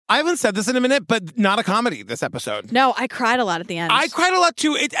I haven't said this in a minute, but not a comedy this episode. No, I cried a lot at the end. I cried a lot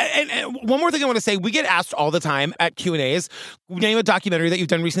too. And one more thing I want to say, we get asked all the time at Q&As, name a documentary that you've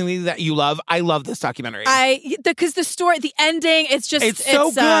done recently that you love. I love this documentary. Because the story, the ending, it's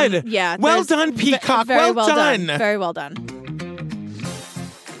so good. Yeah. Well done, Peacock. Very well done. Very well done.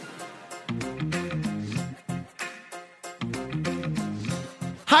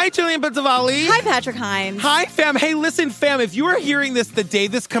 Hi, Jillian Benzavalli. Hi, Patrick Hines. Hi, fam. Hey, listen, fam, if you are hearing this the day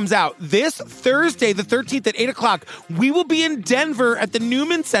this comes out, this Thursday, the 13th at 8 o'clock, we will be in Denver at the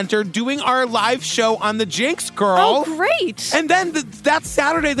Newman Center doing our live show on the Jinx, girl. Oh, great. And then that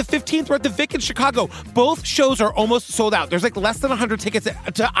Saturday, the 15th, we're at the Vic in Chicago. Both shows are almost sold out. There's like less than 100 tickets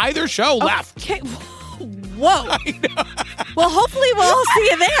to either show left. Okay. Whoa. I know. Well, hopefully we'll all see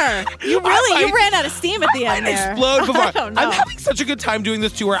you there. You ran out of steam at the end there. Explode before. I don't know. I'm having such a good time doing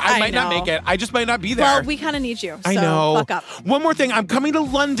this tour. I might not make it. I just might not be there. Well, we kind of need you. I so know. Buck up. One more thing. I'm coming to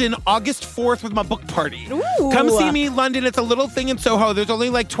London August 4th with my book party. Ooh. Come see me, London. It's a little thing in Soho. There's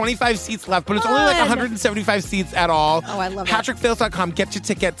only like 25 seats left, but it's only like 175 seats at all. Oh, I love it. PatrickFails.com. Get your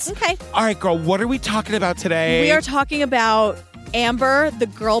tickets. Okay. All right, girl. What are we talking about today? We are talking about Amber, the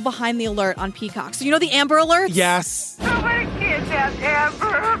girl behind the alert on Peacock. So you know the Amber Alerts? Yes. Somebody kidnapped Amber.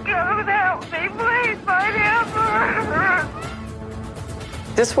 Come help me, please, find Amber.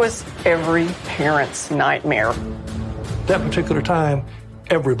 This was every parent's nightmare. That particular time,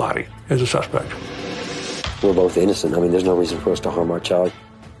 everybody is a suspect. We're both innocent. I mean, there's no reason for us to harm our child.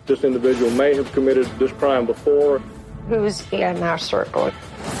 This individual may have committed this crime before. Who's in our circle?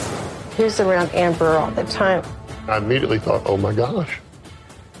 Who's around Amber all the time? I immediately thought, oh my gosh,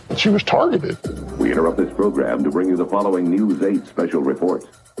 she was targeted. We interrupt this program to bring you the following News 8 special report.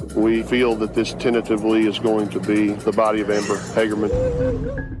 We feel that this tentatively is going to be the body of Amber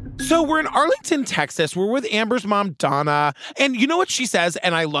Hagerman. So we're in Arlington, Texas. We're with Amber's mom, Donna. And you know what she says,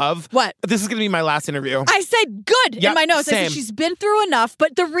 and I love? What? This is going to be my last interview. I said good in my notes. Same. I said she's been through enough,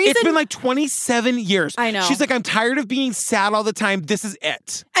 but the reason... It's been like 27 years. I know. She's like, I'm tired of being sad all the time. This is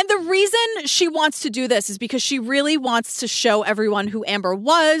it. And the reason she wants to do this is because she really wants to show everyone who Amber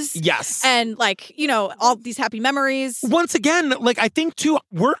was. Yes. And like, you know, all these happy memories. Once again, like I think too,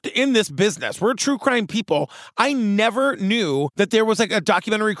 we're in this business. We're true crime people. I never knew that there was like a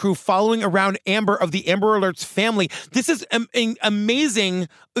documentary crew following around Amber of the Amber Alerts family. This is amazing.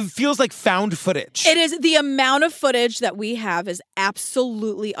 It feels like found footage. It is. The amount of footage that we have is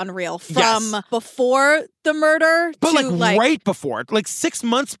absolutely unreal. From before the murder but to like right before, like 6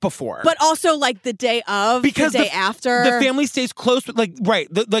 months before. But also like the day of, because the day after. The family stays close, but like, right.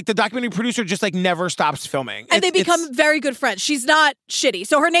 The documentary producer just like never stops filming. And they become very good friends. She's not shitty.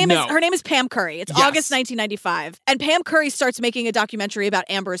 So her name is Pam Curry. It's August 1995. And Pam Curry starts making a documentary about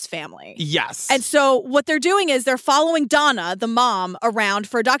Amber's family. Yes. And so what they're doing is they're following Donna, the mom, around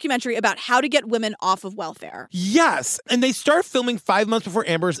for a documentary about how to get women off of welfare. Yes. And they start filming 5 months before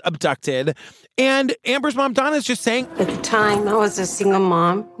Amber's abducted. And Amber's mom, Donna, is just saying, at the time, I was a single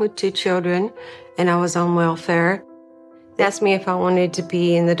mom with 2 children, and I was on welfare. They asked me if I wanted to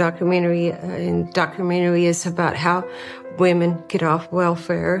be in the documentary, and the documentary is about how women get off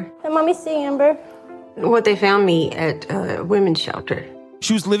welfare. Let mommy see Amber. Well, they found me at a women's shelter.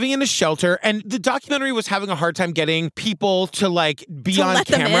 She was living in a shelter, and the documentary was having a hard time getting people to like be on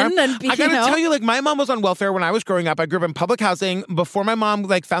camera. I gotta tell you, like my mom was on welfare when I was growing up. I grew up in public housing before my mom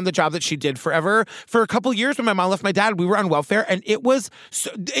like found the job that she did forever. For a couple years when my mom left my dad, we were on welfare, and it was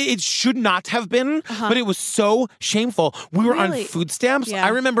it should not have been, but it was so shameful. We were on food stamps. I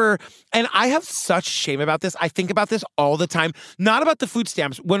remember, and I have such shame about this. I think about this all the time. Not about the food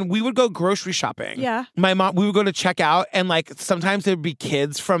stamps. When we would go grocery shopping, my mom, we would go to check out, and like sometimes there'd be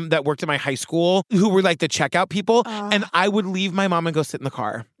kids from that worked at my high school who were like the checkout people, and I would leave my mom and go sit in the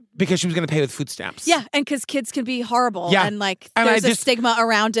car because she was going to pay with food stamps. Yeah, and because kids can be horrible, and like and there's a stigma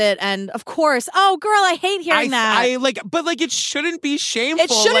around it, and of course, oh girl, I hate hearing that. But like it shouldn't be shameful.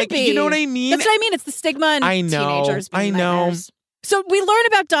 It shouldn't be. You know what I mean? That's what I mean. It's the stigma in teenagers. I know. Nightmares. So we learn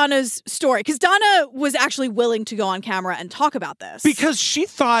about Donna's story because Donna was actually willing to go on camera and talk about this. Because she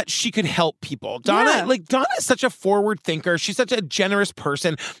thought she could help people. Donna is such a forward thinker. She's such a generous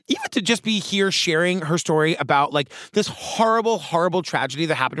person. Even to just be here sharing her story about like this horrible, horrible tragedy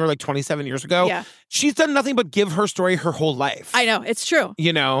that happened to her like 27 years ago. Yeah. She's done nothing but give her story her whole life. I know, it's true.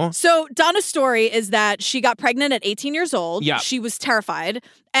 You know? So Donna's story is that she got pregnant at 18 years old. Yeah. She was terrified.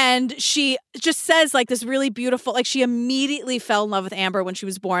 And she just says like this really beautiful, like she immediately fell in love with Amber when she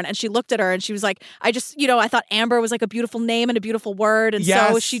was born. And she looked at her and she was like, I thought Amber was like a beautiful name and a beautiful word. And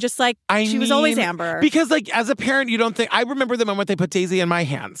so she just like, she was always Amber. Because like as a parent, you don't think, I remember the moment they put Daisy in my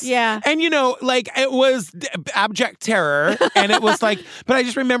hands. Yeah. And like it was abject terror. And it was like, but I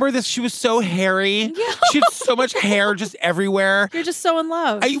just remember this, she was so hairy. Yeah. She had so much hair just everywhere. You're just so in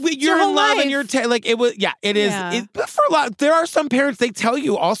love. You're in love and you're like it was. Yeah, it is. Yeah. But for a lot, there are some parents, they tell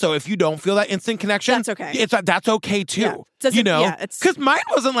you also if you don't feel that instant connection, that's okay. That's okay too. Yeah. Because mine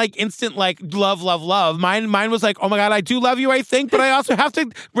wasn't like instant like love. Mine was like, oh my God, I do love you, I think, but I also have to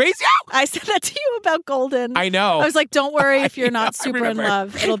raise you. I said that to you about Golden. I know. I was like, don't worry if you're not super in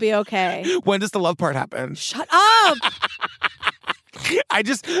love, it'll be okay. When does the love part happen? Shut up. What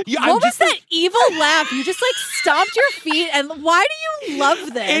was that evil laugh? You just like stomped your feet, and why do you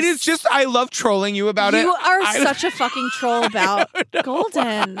love this? It is just, I love trolling you about it. You are such a fucking troll about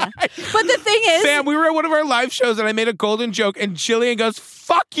Golden. But the thing is, Sam, we were at one of our live shows and I made a Golden joke and Jillian goes,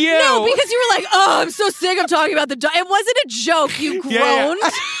 fuck you. No, because you were like, oh, I'm so sick of talking about the dog. It wasn't a joke. You groaned. Yeah.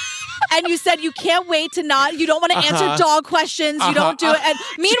 And you said you can't wait to you don't want to answer dog questions. You don't do it. And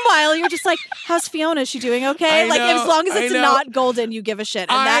meanwhile, you're just like, how's Fiona? Is she doing okay? As long as it's not Golden, you give a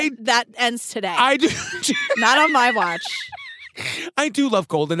shit. And that ends today. I do. Not on my watch. I do love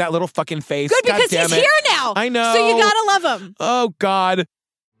Golden, that little fucking face. Good, because he's here now. I know. So you gotta love him. Oh, God.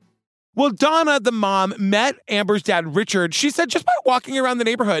 Well, Donna, the mom, met Amber's dad, Richard. She said just by walking around the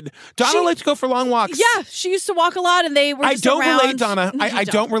neighborhood. Donna liked to go for long walks. Yeah, she used to walk a lot, and they were just around. I don't relate, Donna. I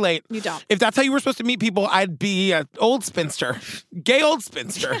don't relate. You don't. If that's how you were supposed to meet people, I'd be an old spinster. Gay old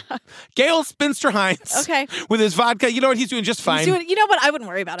spinster. Yeah. Gay old spinster Hines. Okay. With his vodka. You know what? He's doing just fine. You know what? I wouldn't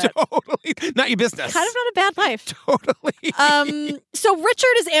worry about it. Totally. Not your business. Kind of not a bad life. Totally. So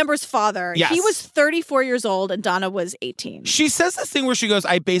Richard is Amber's father. Yes. He was 34 years old, and Donna was 18. She says this thing where she goes,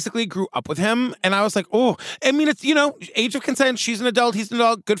 I basically grew up with him. And I was like, oh, I mean, it's, age of consent. She's an adult. He's an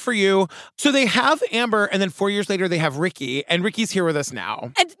adult. Good for you. So they have Amber. And then 4 years later, they have Ricky. And Ricky's here with us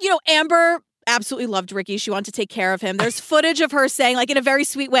now. And, Amber absolutely loved Ricky. She wanted to take care of him. There's footage of her saying, like, in a very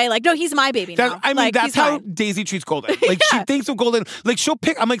sweet way, like, no, he's my baby now. That's how Daisy treats Golden. Like, she thinks of Golden. Like, she'll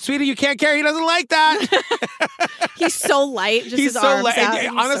pick. I'm like, sweetie, you can't care. He doesn't like that. He's so light. Just his arms out.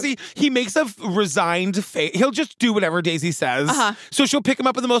 And honestly, he makes a resigned face. He'll just do whatever Daisy says. So she'll pick him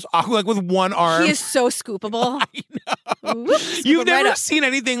up with the most awkward, like with one arm. He is so scoopable. I know. You've never seen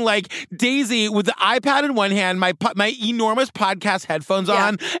anything like Daisy with the iPad in one hand, my enormous podcast headphones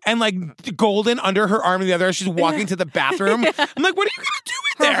on, and like Golden under her arm in the other. She's walking to the bathroom. I'm like, what are you going to do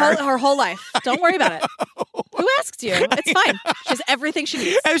with there? Her whole life. Don't worry about it. Who asked you? It's fine. She has everything she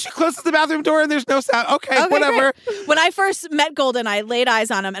needs. And she closes the bathroom door and there's no sound. Okay, whatever. Great. When I first met Golden, I laid eyes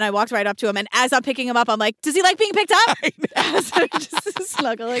on him and I walked right up to him. And as I'm picking him up, I'm like, does he like being picked up? So just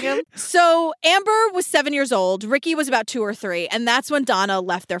snuggling him. So Amber was 7 years old. Ricky was about 2 or 3. And that's when Donna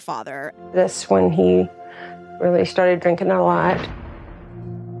left their father. That's when he really started drinking a lot.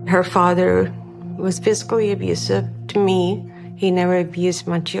 Her father was physically abusive to me. He never abused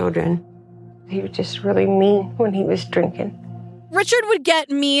my children. He was just really mean when he was drinking. Richard would get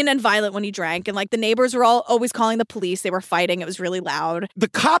mean and violent when he drank, and like the neighbors were always calling the police. They were fighting. It was really loud. The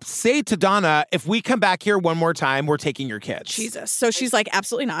cops say to Donna, if we come back here one more time, we're taking your kids. Jesus. So she's like,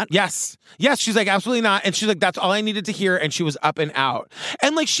 absolutely not. Yes. She's like, absolutely not. And she's like, that's all I needed to hear. And she was up and out.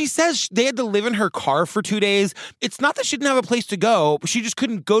 And like she says, they had to live in her car for 2 days. It's not that she didn't have a place to go. She just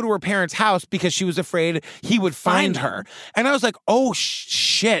couldn't go to her parents' house because she was afraid he would find her. And I was like, oh,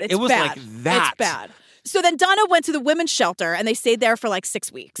 shit. It was bad. Like that. It's bad. So then Donna went to the women's shelter and they stayed there for like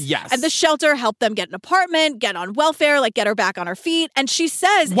 6 weeks. Yes. And the shelter helped them get an apartment, get on welfare, like get her back on her feet. And she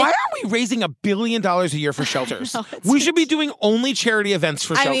says... Why aren't we raising $1 billion a year for shelters? We should be doing only charity events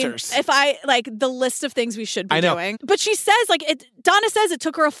for shelters. Mean, the list of things we should be doing. But she says, Donna says it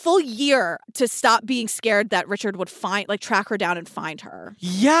took her a full year to stop being scared that Richard would track her down and find her.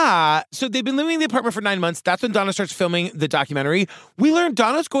 Yeah. So they've been living in the apartment for 9 months. That's when Donna starts filming the documentary. We learned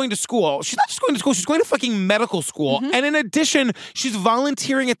Donna's going to school. She's not just going to school. She's going to fucking medical school. And in addition, she's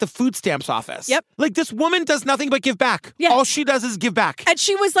volunteering at the food stamps office. Yep. Like, this woman does nothing but give back. Yeah. All she does is give back. And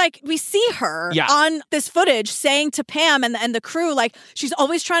she was like, we see her on this footage saying to Pam and the crew, like, she's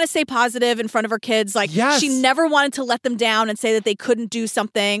always trying to stay positive in front of her kids. Like, she never wanted to let them down and say that they couldn't do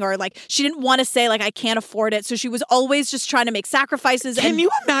something, or like, she didn't want to say, like, I can't afford it. So she was always just trying to make sacrifices. Can you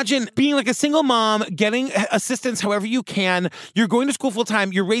imagine being like a single mom, getting assistance however you can? You're going to school full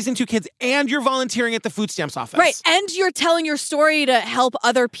time, you're raising 2 kids, and you're volunteering at the food stamps office. Right. And you're telling your story to help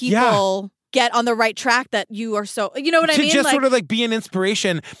other people get on the right track that you are so, you know what I mean? To just sort of like be an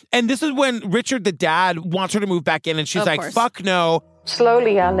inspiration. And this is when Richard, the dad, wants her to move back in and she's like, fuck no.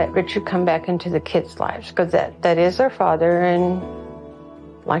 Slowly, I let Richard come back into the kids' lives because that is their father, and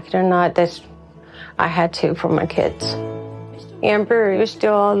like it or not, I had to for my kids. Amber is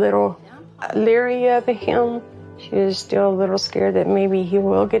still a little leery of him. She is still a little scared that maybe he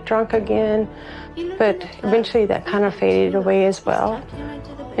will get drunk again, but eventually that kind of faded away as well,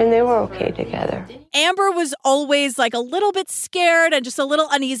 and they were okay together. Amber was always like a little bit scared and just a little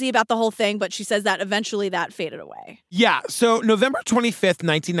uneasy about the whole thing, but she says that eventually that faded away. Yeah, so November 25th,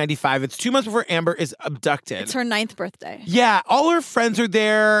 1995, it's 2 months before Amber is abducted. It's her 9th birthday. Yeah, all her friends are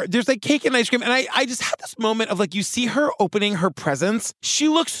there. There's like cake and ice cream. And I just had this moment of like, you see her opening her presents. She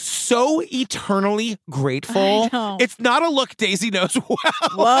looks so eternally grateful. I know. It's not a look Daisy knows well.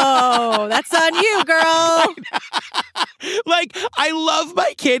 Whoa, that's on you, girl. Like, I love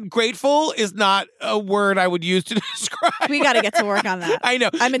my kid. Grateful is not a word I would use to describe. We got to get to work on that. I know.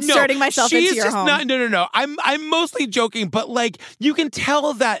 I'm inserting myself into your home. No. I'm mostly joking, but like, you can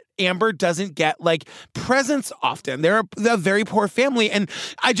tell that Amber doesn't get like presents often. They're a very poor family. And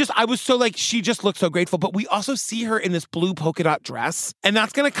I was so like, she just looks so grateful. But we also see her in this blue polka dot dress. And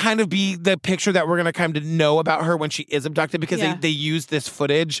that's going to kind of be the picture that we're going to kind of know about her when she is abducted, because they use this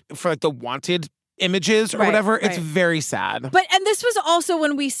footage for like the wanted images or whatever. It's very sad. And this was also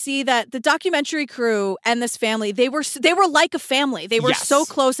when we see that the documentary crew and this family, they were like a family. They were so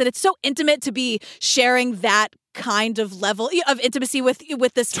close, and it's so intimate to be sharing that kind of level of intimacy with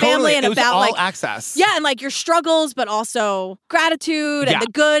this family, and it was about all like access. Yeah, and like your struggles, but also gratitude and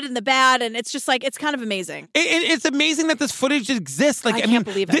the good and the bad, and it's just like, it's kind of amazing. It's amazing that this footage exists. Like, I can't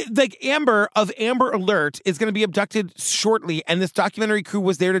believe it. Like Amber of Amber Alert is going to be abducted shortly, and this documentary crew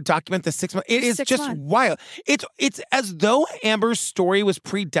was there to document the 6 months. It is just wild. It's as though Amber's story was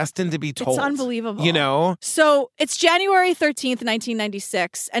predestined to be told. It's unbelievable. You know? So it's January 13th,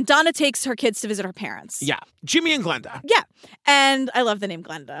 1996, and Donna takes her kids to visit her parents. Yeah. Jimmy and Glenda. Yeah. And I love the name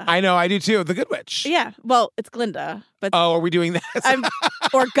Glenda. I know, I do too. The Good Witch. Yeah. Well, it's Glinda. But are we doing this?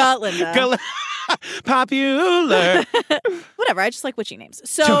 Or Gutlinda. Popular. Whatever. I just like witchy names.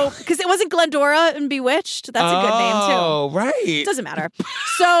 So, because it wasn't Glendora and Bewitched. That's a good name too. Oh, right. Doesn't matter.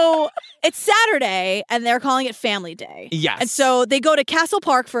 So it's Saturday, and they're calling it Family Day. Yes. And so they go to Castle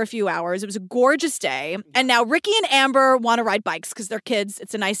Park for a few hours. It was a gorgeous day. And now Ricky and Amber want to ride bikes because they're kids.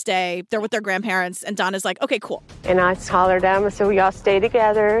 It's a nice day. They're with their grandparents. And Donna's like, okay, cool. And I hollered at them and said, well, y'all stay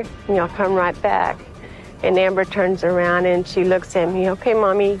together and y'all come right back. And Amber turns around and she looks at me, okay,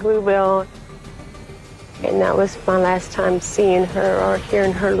 Mommy, we will. And that was my last time seeing her or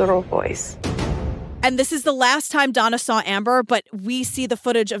hearing her little voice. And this is the last time Donna saw Amber, but we see the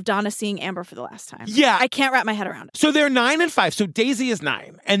footage of Donna seeing Amber for the last time. Yeah. I can't wrap my head around it. So they're 9 and 5. So Daisy is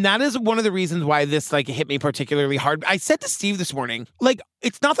 9. And that is one of the reasons why this like hit me particularly hard. I said to Steve this morning, like,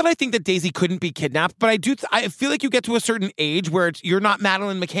 it's not that I think that Daisy couldn't be kidnapped, but I feel like you get to a certain age where you're not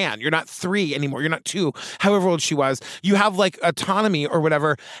Madeleine McCann. You're not 3 anymore. You're not 2, however old she was. You have like autonomy or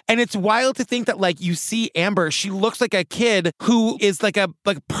whatever. And it's wild to think that like you see Amber, she looks like a kid who is like a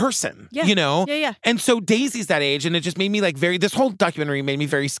person, you know? Yeah. And so Daisy's that age, and it just made me like this whole documentary made me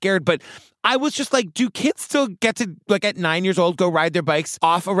very scared. But I was just like, do kids still get to, like at 9 years old, go ride their bikes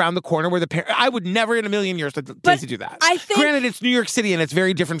off around the corner where the parents... I would never in a million years let Daisy do that. I think... Granted, it's New York City, and it's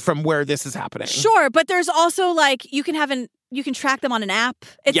very different from where this is happening. Sure, but there's also like, you can track them on an app.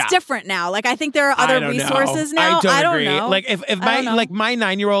 It's different now. Like, I think there are other resources now. I don't agree. Know. Like, if my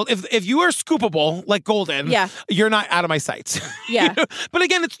 9-year-old, if you are scoopable like Golden, you're not out of my sights. Yeah. You know? But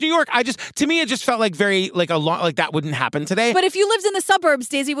again, it's New York. To me, it just felt like very like that wouldn't happen today. But if you lived in the suburbs,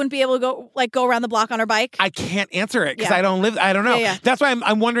 Daisy wouldn't be able to go around the block on her bike. I can't answer it because I don't know. Yeah. That's why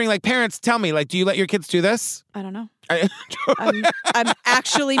I'm wondering. Like, parents, tell me. Like, do you let your kids do this? I don't know. I'm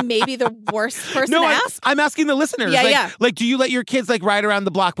actually maybe the worst person to ask. I'm asking the listeners. Yeah. Like, do you let your kids like ride around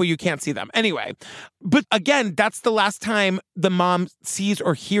the block where you can't see them? Anyway, but again, that's the last time the mom sees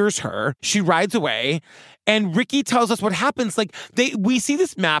or hears her. She rides away. And Ricky tells us what happens. Like, we see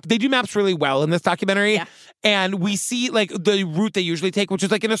this map. They do maps really well in this documentary. Yeah. And we see like the route they usually take, which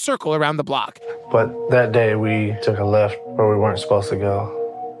is like in a circle around the block. But that day we took a left where we weren't supposed to go.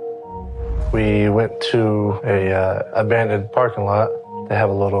 We went to a abandoned parking lot. They have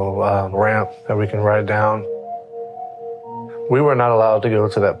a little ramp that we can ride down. We were not allowed to go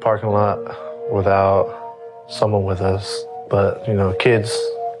to that parking lot without someone with us. But, you know, kids,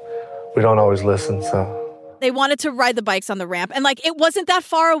 we don't always listen, so... They wanted to ride the bikes on the ramp, and like it wasn't that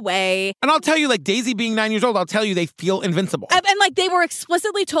far away. And I'll tell you, like Daisy being 9 years old, I'll tell you they feel invincible. And like they were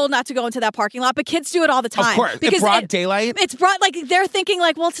explicitly told not to go into that parking lot, but kids do it all the time. Of course, because it's broad daylight. It's broad, like they're thinking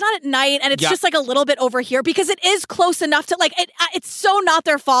like, well, it's not at night, and it's just like a little bit over here because it is close enough to like it's so not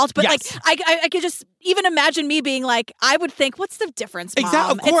their fault. But like I could just even imagine me being like, I would think, what's the difference, Mom?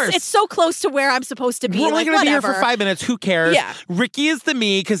 Exactly, of course. It's so close to where I'm supposed to be. We're only going to be here whatever. for 5 minutes. Who cares? Yeah. Ricky is the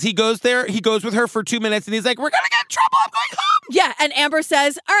me because he goes there. He goes with her for 2 minutes and he's like, we're going to get in trouble. I'm going home. Yeah. And Amber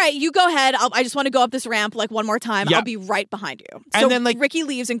says, all right, you go ahead. I just want to go up this ramp like one more time. Yep. I'll be right behind you. And So then, like, Ricky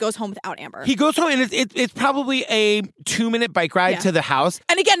leaves and goes home without Amber. He goes home and it's probably a 2-minute bike ride to the house.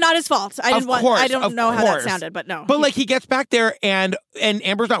 And again, not his fault. I don't know how that sounded, but no. But like he gets back there and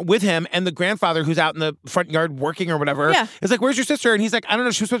Amber's not with him, and the grandfather who's out in the front yard working or whatever is like, where's your sister? And he's like, I don't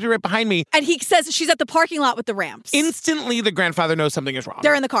know, she was supposed to be right behind me. And he says she's at the parking lot with the ramps. Instantly, the grandfather knows something is wrong.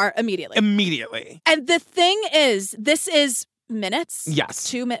 They're in the car immediately. And the thing is, this is minutes.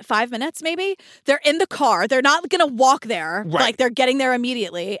 Yes. 5 minutes, maybe. They're in the car. They're not going to walk there. Right. Like, they're getting there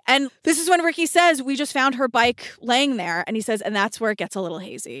immediately. And this is when Ricky says, we just found her bike laying there. And he says, and that's where it gets a little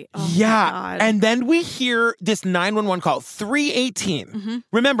hazy. Oh, yeah. my God. And then we hear this 911 call, 3:18. Mm-hmm.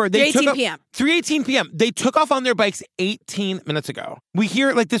 Remember, they 3:18 p.m. 3:18 p.m. They took off on their bikes 18 minutes ago. We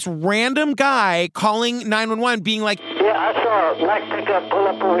hear like this random guy calling 911 being like, yeah, I saw a black pickup pull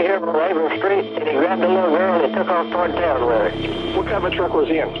up over here on Raven Street, and he grabbed a little girl and took off toward town with her. What kind of a truck was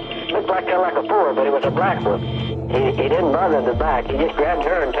he in? Looked like a Ford, but it was a black one. He didn't bother the back. He just grabbed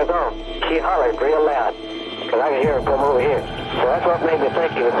her and took off. She hollered real loud, because I could hear her come over here. So that's what made me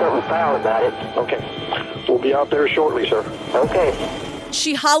think there was something foul about it. Okay. We'll be out there shortly, sir. Okay.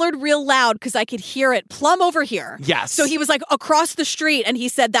 She hollered real loud because I could hear it plumb over here. Yes. So he was like across the street and he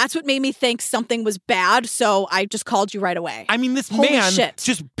said, that's what made me think something was bad. So I just called you right away. I mean, this Holy man shit.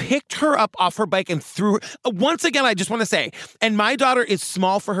 just picked her up off her bike and threw her. Once again, I just want to say, and my daughter is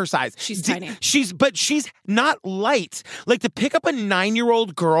small for her size. She's tiny. But she's not light. Like to pick up a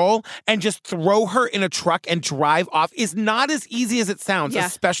 9-year-old girl and just throw her in a truck and drive off is not as easy as it sounds,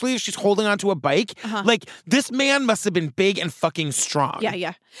 especially if she's holding onto a bike. Like this man must have been big and fucking strong.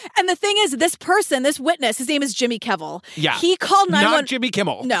 Yeah. And the thing is, this person, this witness, his name is Jimmy Kevill. Yeah. He called 911. Not Jimmy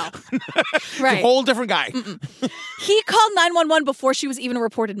Kimmel. No. Right. A whole different guy. He called 911 before she was even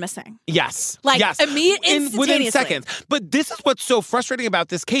reported missing. Yes. Like, yes. Instantaneously. Within seconds. But this is what's so frustrating about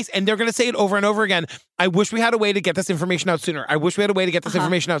this case, and they're going to say it over and over again. I wish we had a way to get this information out sooner. I wish we had a way to get this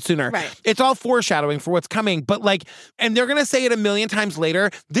information out sooner. Right. It's all foreshadowing for what's coming. But like, and they're going to say it a million times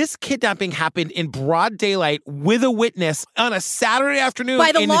later, this kidnapping happened in broad daylight with a witness on a Saturday afternoon.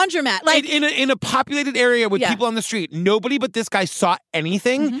 By the laundromat. Like in a populated area with people on the street. Nobody but this guy saw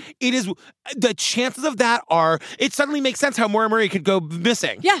anything. It is, the chances of that are, it suddenly makes sense how Maura Murray could go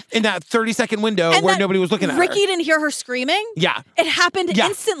missing. Yeah. In that 30-second window where nobody was looking at her. Ricky didn't hear her screaming. Yeah. It happened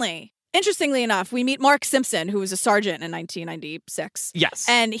instantly. Interestingly enough, we meet Mark Simpson, who was a sergeant in 1996. Yes.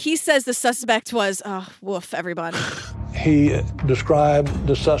 And he says the suspect was, woof, everybody. He described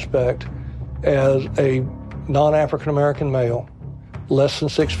the suspect as a non-African-American male, less than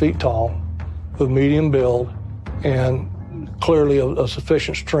 6 feet tall, of medium build, and clearly of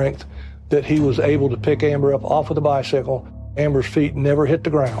sufficient strength that he was able to pick Amber up off of the bicycle. Amber's feet never hit the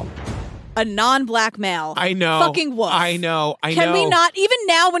ground. A non-black male. I know. Fucking wolf. I know. Can we not, even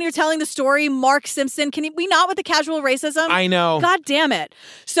now when you're telling the story, Mark Simpson, can we not with the casual racism? I know. God damn it.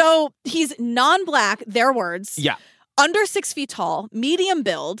 So he's non-black, their words. Yeah. Under 6 feet tall, medium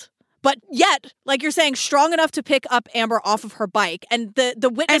build, but yet, like you're saying, strong enough to pick up Amber off of her bike. And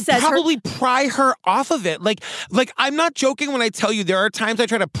the witness says probably pry her off of it. Like I'm not joking when I tell you there are times I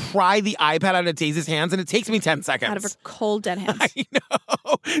try to pry the iPad out of Daisy's hands and it takes me 10 seconds. Out of her cold, dead hands. I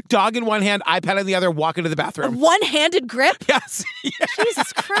know. Dog in one hand, iPad in the other, walk into the bathroom. A one-handed grip? Yes.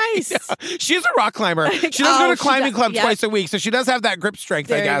 Jesus Christ. She's a rock climber. She does go to climbing club twice a week, so she does have that grip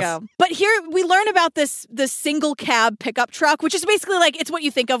strength, I guess. There you go. But here we learn about the single cab pickup truck, which is basically like, it's what you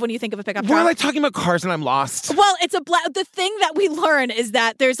think of when you think of a pickup truck. We're like talking about cars and I'm lost. Well, it's the thing that we learn is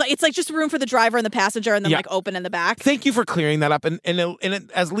that there's like, it's like just room for the driver and the passenger and then like open in the back. Thank you for clearing that up in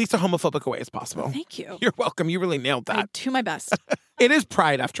as least a homophobic a way as possible. Thank you. You're welcome. You really nailed that. I do my best. It is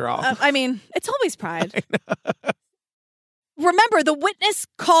pride after all. I mean, it's always pride. Remember, the witness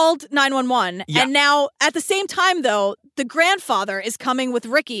called 911, and now at the same time, though, the grandfather is coming with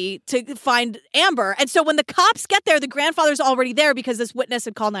Ricky to find Amber. And so when the cops get there, the grandfather's already there because this witness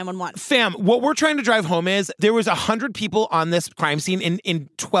had called 911. Fam, what we're trying to drive home is there was 100 people on this crime scene in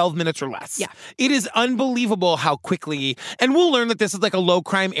 12 minutes or less. Yeah. It is unbelievable how quickly, and we'll learn that this is like a low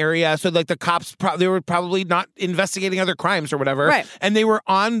crime area. So like the cops, they were probably not investigating other crimes or whatever. Right. And they were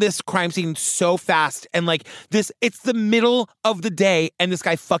on this crime scene so fast. And like this, it's the middle of the day and this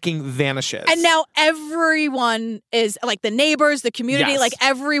guy fucking vanishes. And now everyone is like, like the neighbors, the community, Yes. like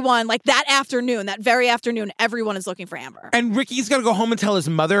everyone, like that very afternoon, everyone is looking for Amber. And Ricky's got to go home and tell his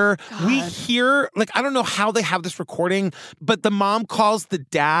mother. God. We hear, like, I don't know how they have this recording, but the mom calls the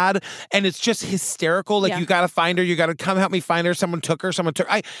dad and it's just hysterical. Like, you got to find her. You got to come help me find her. Someone took her.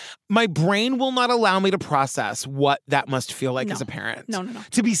 My brain will not allow me to process what that must feel like as a parent. No.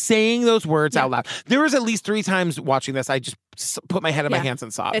 To be saying those words out loud. There was at least 3 times watching this, I just put my head in my hands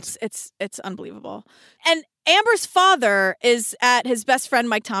and sobbed. It's unbelievable. And Amber's father is at his best friend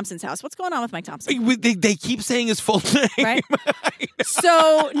Mike Thompson's house. What's going on with Mike Thompson? They keep saying his full name. Right?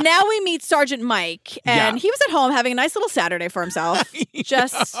 So now we meet Sergeant Mike, and he was at home having a nice little Saturday for himself.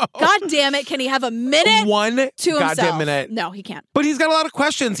 Just, God damn it, can he have a minute to himself? Goddamn minute. No, he can't. But he's got a lot of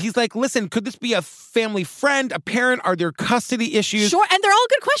questions. He's like, listen, could this be a family friend, a parent? Are there custody issues? Sure, and they're all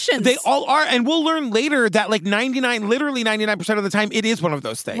good questions. They all are, and we'll learn later that like 99% of the time, it is one of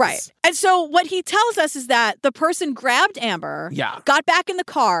those things. Right. And so what he tells us is that the person grabbed Amber, got back in the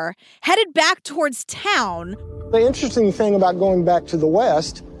car, headed back towards town. The interesting thing about going back to the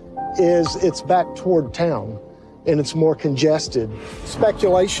west is it's back toward town and it's more congested.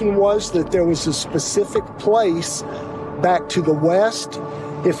 Speculation was that there was a specific place back to the west.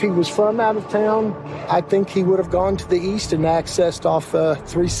 If he was from out of town, I think he would have gone to the east and accessed off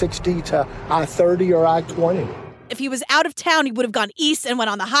 360 to I-30 or I-20. If he was out of town, he would have gone east and went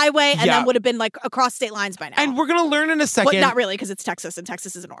on the highway and then would have been like across state lines by now. And we're going to learn in a second. Well, not really, because it's Texas and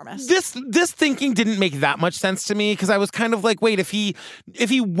Texas is enormous. This thinking didn't make that much sense to me because I was kind of like, wait, if he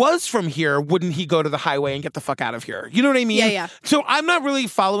was from here, wouldn't he go to the highway and get the fuck out of here? You know what I mean? Yeah. So I'm not really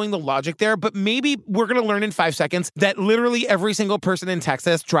following the logic there, but maybe we're going to learn in 5 seconds that literally every single person in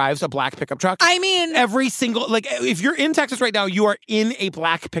Texas drives a black pickup truck. I mean, every single, like, if you're in Texas right now, you are in a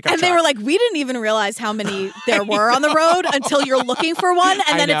black pickup truck. And they were like, we didn't even realize how many there were on the road until you're looking for one,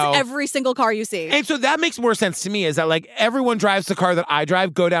 and then it's every single car you see. And so that makes more sense to me, is that like everyone drives the car that I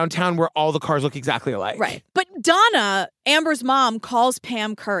drive, go downtown where all the cars look exactly alike. Right. But Donna, Amber's mom, calls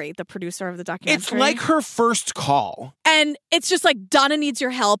Pam Curry, the producer of the documentary. It's like her first call. And it's just like, Donna needs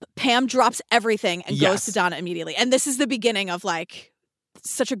your help. Pam drops everything and goes to Donna immediately. And this is the beginning of like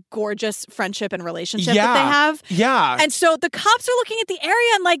such a gorgeous friendship and relationship that they have. Yeah. And so the cops are looking at the area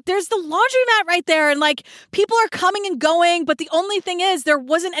and like there's the laundromat right there and like people are coming and going, but the only thing is there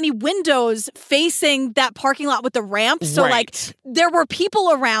wasn't any windows facing that parking lot with the ramp. So like there were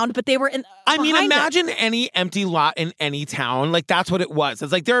people around, but they were in imagine any empty lot in any town. Like that's what it was.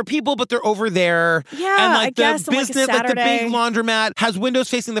 It's like there are people, but they're over there. Yeah, and like I guess the business, like the big laundromat has windows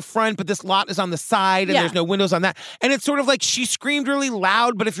facing the front, but this lot is on the side and there's no windows on that. And it's sort of like she screamed really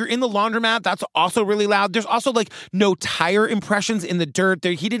loud, but if you're in the laundromat, that's also really loud. There's also like no tire impressions in the dirt.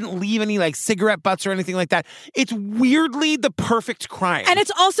 He didn't leave any like cigarette butts or anything like that. It's weirdly the perfect crime. And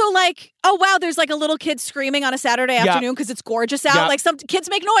it's also like, oh wow, there's like a little kid screaming on a Saturday afternoon because it's gorgeous out. Like some kids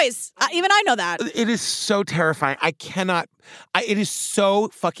make noise. Even I know that. It is so terrifying. It is so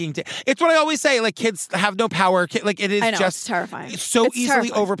fucking... It's what I always say, like kids have no power. Like it is just... It's terrifying. It's so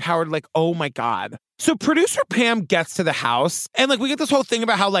easily overpowered. Like, oh my God. So producer Pam gets to the house and like we get this whole thing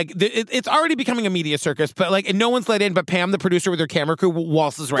about how like it's already becoming a media circus, but like and no one's let in, but Pam, the producer with her camera crew,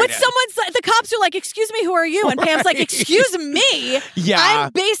 waltzes right in. But the cops are like, excuse me, who are you? And Pam's like, excuse me? Yeah.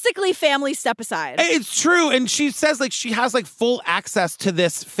 I'm basically family step aside. It's true. And she says like she has like full access to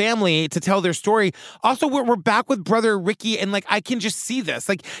this family to tell their story. Also, we're back with brother Ricky and like I can just see this.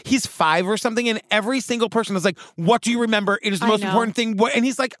 Like he's 5 or something and every single person is like, what do you remember? It is the most important thing. And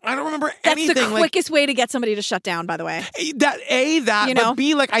he's like, I don't remember anything. That's the quickest way to get somebody to shut down, by the way. But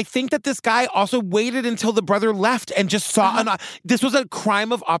B, like, I think that this guy also waited until the brother left and just saw, this was a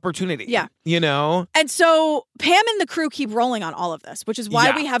crime of opportunity. Yeah. You know? And so Pam and the crew keep rolling on all of this, which is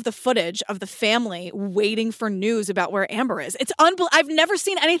why we have the footage of the family waiting for news about where Amber is. It's I've never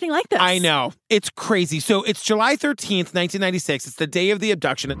seen anything like this. I know. It's crazy. So it's July 13th, 1996. It's the day of the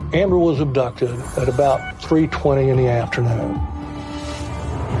abduction. Amber was abducted at about 3:20 in the afternoon.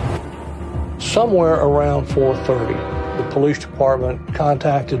 Somewhere around 4:30, the police department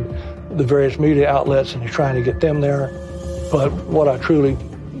contacted the various media outlets and they're trying to get them there. But what I truly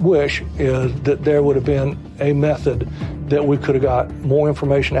wish is that there would have been a method that we could have got more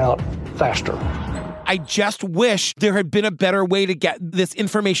information out faster. I just wish there had been a better way to get this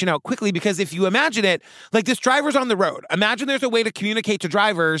information out quickly, because if you imagine it, like this driver's on the road. Imagine there's a way to communicate to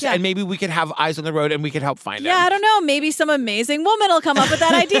drivers and maybe we could have eyes on the road and we could help find him. Yeah, I don't know. Maybe some amazing woman will come up with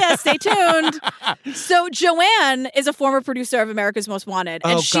that idea. Stay tuned. So Joanne is a former producer of America's Most Wanted,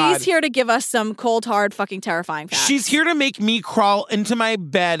 and she's here to give us some cold, hard, fucking terrifying facts. She's here to make me crawl into my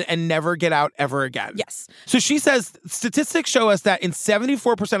bed and never get out ever again. Yes. So she says statistics show us that in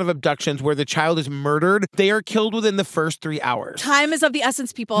 74% of abductions where the child is murdered murdered, they are killed within the first 3 hours. Time is of the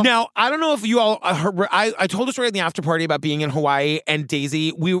essence, people. Now, I don't know if you all heard, I told a story in the after party about being in Hawaii, and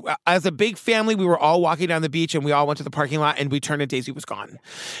Daisy, we, as a big family, we were all walking down the beach and we all went to the parking lot and we turned and Daisy was gone.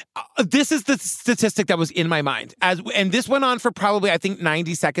 This is the statistic that was in my mind. And this went on for probably, I think,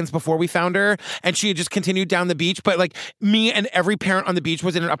 90 seconds before we found her, and she had just continued down the beach. But like me and every parent on the beach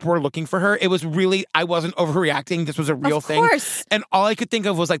was in an uproar looking for her. It was really, I wasn't overreacting. This was a real thing. Of course. And all I could think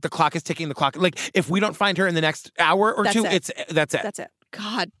of was like the clock is ticking, the clock. Like if we don't find her in the next hour or two, that's it. That's it.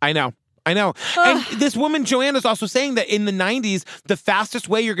 God. I know. And this woman, Joanne, is also saying that in the 90s, the fastest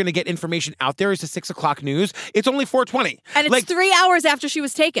way you're going to get information out there is the 6 o'clock news. It's only 4:20. And it's 3 hours after she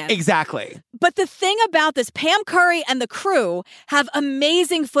was taken. Exactly. But the thing about this, Pam Curry and the crew have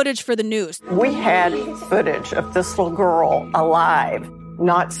amazing footage for the news. We had footage of this little girl alive,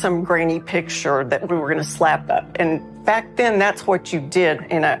 not some grainy picture that we were going to slap up. And back then, that's what you did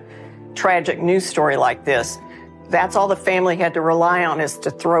in a tragic news story like this. That's all the family had to rely on, is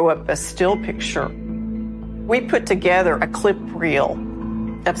to throw up a still picture. We put together a clip reel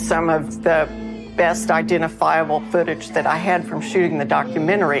of some of the best identifiable footage that I had from shooting the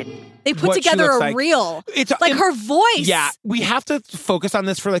documentary. They put together a reel. It's like her voice. Yeah, we have to focus on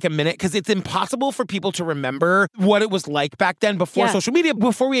this for like a minute because it's impossible for people to remember what it was like back then before social media,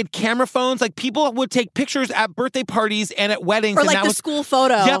 before we had camera phones. Like people would take pictures at birthday parties and at weddings. Or like the school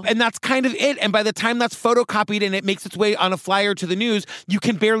photo. Yep, and that's kind of it. And by the time that's photocopied and it makes its way on a flyer to the news, you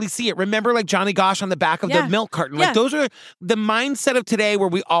can barely see it. Remember like Johnny Gosh on the back of the milk carton? Like those are the mindset of today where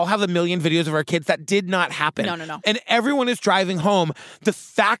we all have a million videos of our kids. That did not happen. No. And everyone is driving home. The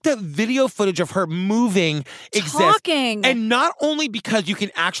fact that video footage of her moving exists. And not only because you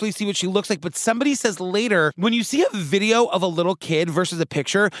can actually see what she looks like, but somebody says later, when you see a video of a little kid versus a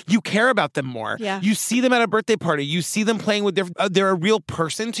picture, you care about them more. Yeah. You see them at a birthday party. You see them playing with they're a real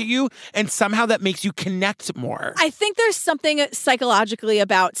person to you, and somehow that makes you connect more. I think there's something psychologically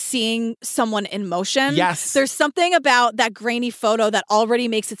about seeing someone in motion. Yes. There's something about that grainy photo that already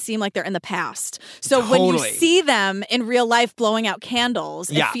makes it seem like they're in the past. So when you see them in real life blowing out candles,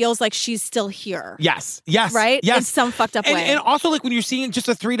 it feels like she's still here. Yes. Right? Yes. In some fucked up way. And also, like, when you're seeing just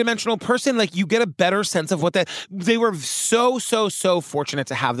a three-dimensional person, like, you get a better sense of what they were so fortunate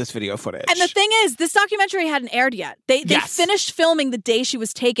to have this video footage. And the thing is, this documentary hadn't aired yet. They finished filming the day she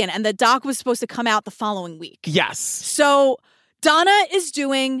was taken, and the doc was supposed to come out the following week. Yes. So Donna is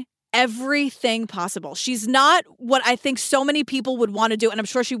doing everything possible. She's not what I think so many people would want to do, and I'm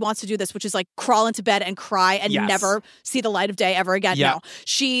sure she wants to do this, which is like crawl into bed and cry and never see the light of day ever again. Yeah. No.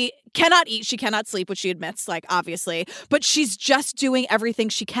 She cannot eat, she cannot sleep, which she admits, like, obviously, but she's just doing everything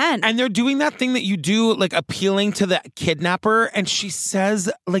she can. And they're doing that thing that you do, like, appealing to the kidnapper, and she says,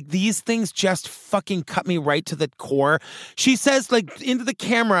 like, these things just fucking cut me right to the core. She says, like, into the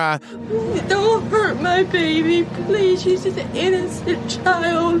camera, "Don't hurt my baby, please. She's just an innocent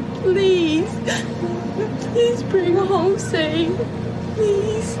child. Please. Please bring her home safe.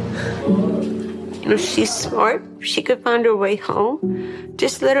 Please." If she's smart, she could find her way home.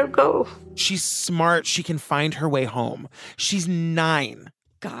 Just let her go. She's smart. She can find her way home. She's 9.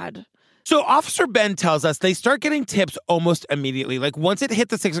 God. So Officer Ben tells us they start getting tips almost immediately. Like once it hit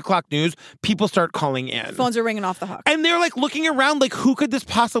the 6 o'clock news, people start calling in. Phones are ringing off the hook. And they're like looking around like, who could this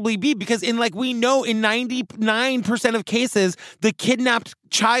possibly be? Because we know in 99% of cases, the kidnapped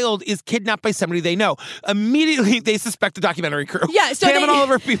child is kidnapped by somebody they know. Immediately, they suspect the documentary crew. Yeah, so Pam and all of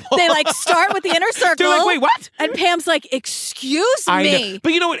her people. They like start with the inner circle. They're like, wait, what? And Pam's like, excuse I me. know.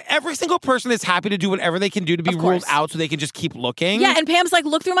 But you know what? Every single person is happy to do whatever they can do to be ruled out so they can just keep looking. Yeah, and Pam's like,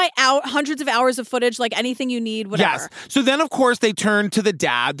 look through my hundreds of hours of footage, like anything you need, whatever. Yes. So then, of course, they turn to the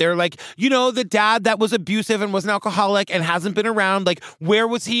dad. They're like, the dad that was abusive and was an alcoholic and hasn't been around. Like, where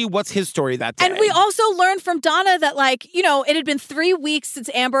was he? What's his story that day? And we also learned from Donna that, it had been 3 weeks since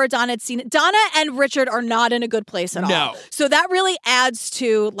Amber or Donna had seen it. Donna and Richard are not in a good place at all. So that really adds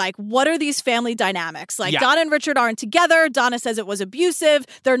to, what are these family dynamics? Donna and Richard aren't together. Donna says it was abusive.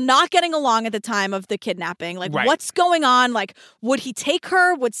 They're not getting along at the time of the kidnapping. What's going on? Would he take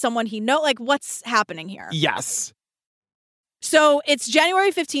her? Would someone he know? What's happening here? Yes. So it's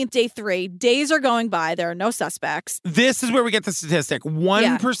January 15th, day 3. Days are going by. There are no suspects. This is where we get the statistic.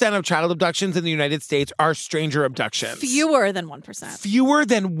 1% of child abductions in the United States are stranger abductions. Fewer than 1%. Fewer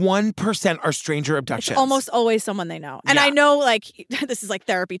than 1% are stranger abductions. It's almost always someone they know. And I know, this is like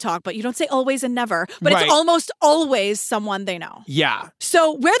therapy talk, but you don't say always and never. But it's almost always someone they know. Yeah.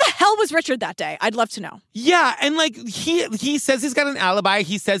 So where the hell was Richard that day? I'd love to know. Yeah, and he says he's got an alibi.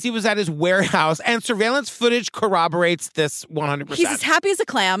 He says he was at his warehouse, and surveillance footage corroborates this 100%. He's as happy as a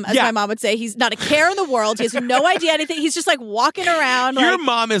clam, as my mom would say. He's not a care in the world. He has no idea anything. He's just like walking around. Your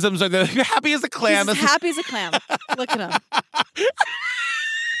momisms are the happy as a clam. He's as happy as a clam. Look at him.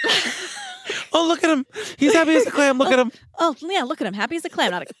 Oh, look at him. He's happy as a clam. Look at him. Oh, yeah, look at him. Happy as a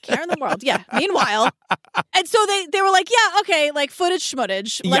clam. Not a care in the world. Yeah. Meanwhile. And so they were like, yeah, okay, like footage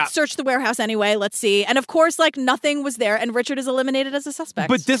schmootage. Let's search the warehouse anyway. Let's see. And of course, like nothing was there. And Richard is eliminated as a suspect.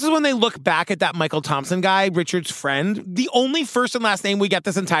 But this is when they look back at that Michael Thompson guy, Richard's friend. The only first and last name we get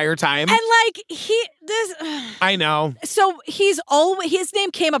this entire time. And like I know. So his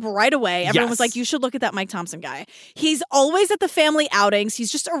name came up right away. Everyone was like, you should look at that Mike Thompson guy. He's always at the family outings.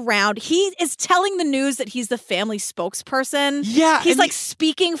 He's just around. He is telling the news that he's the family spokesperson. Yeah. He's like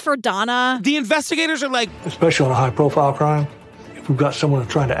speaking for Donna. The investigators are like... Especially on a high-profile crime, if we've got someone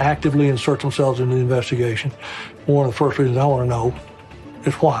trying to actively insert themselves into the investigation, one of the first reasons I want to know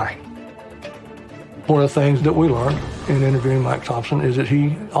is why. One of the things that we learned in interviewing Mike Thompson is that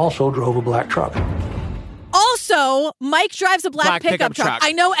he also drove a black truck. Also, Mike drives a black pickup truck.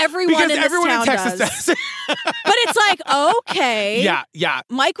 I know everyone in this town does. But it's like, okay. Yeah.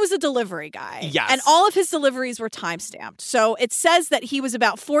 Mike was a delivery guy. Yes. And all of his deliveries were time-stamped. So it says that he was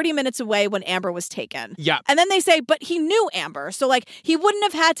about 40 minutes away when Amber was taken. Yeah. And then they say, but he knew Amber. So, like, he wouldn't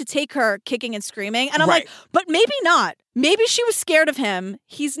have had to take her kicking and screaming. And I'm like, but maybe not. Maybe she was scared of him.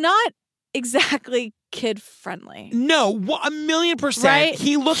 He's not exactly kid-friendly. No, 1,000,000%. Right?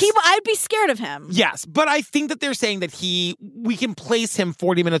 He looks... I'd be scared of him. Yes, but I think that they're saying that we can place him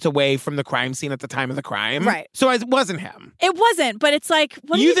 40 minutes away from the crime scene at the time of the crime. Right. So it wasn't him. It wasn't, but it's like,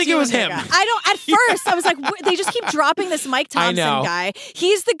 what do you think it was him? I don't, at first, I was like, they just keep dropping this Mike Thompson guy.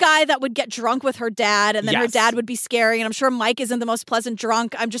 He's the guy that would get drunk with her dad, and then her dad would be scary, and I'm sure Mike isn't the most pleasant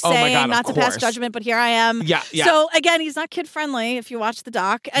drunk. I'm just saying, not to pass judgment, but here I am. Yeah. So again, he's not kid-friendly if you watch the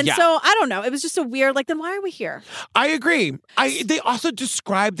doc. And so, I don't know, it was just a weird, like, then why are we here? I agree. They also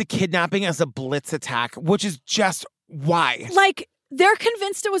describe the kidnapping as a blitz attack, which is just why. Like, they're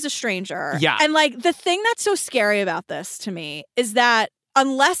convinced it was a stranger. Yeah. And like, the thing that's so scary about this to me is that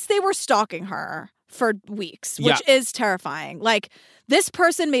unless they were stalking her for weeks, which is terrifying, like, this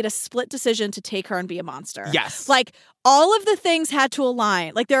person made a split decision to take her and be a monster. Yes. Like, all of the things had to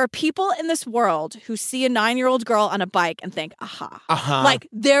align. Like, there are people in this world who see a 9-year-old girl on a bike and think, aha. Like,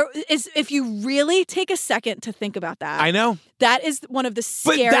 there is, if you really take a second to think about that. I know. That is one of the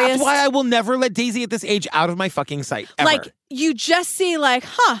scariest. But that's why I will never let Daisy at this age out of my fucking sight, ever. Like, you just see, like,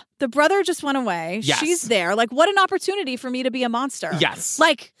 the brother just went away. Yes. She's there. Like, what an opportunity for me to be a monster. Yes.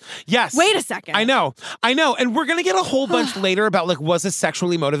 Like, yes. Wait a second. I know. And we're going to get a whole bunch later about, like, was this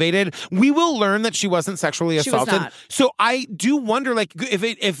sexually motivated? We will learn that she wasn't sexually assaulted. She was not. So I do wonder, like,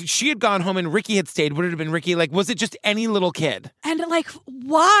 if she had gone home and Ricky had stayed, would it have been Ricky? Like, was it just any little kid? And, like,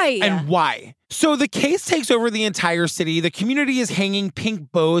 why? And why? So the case takes over the entire city. The community is hanging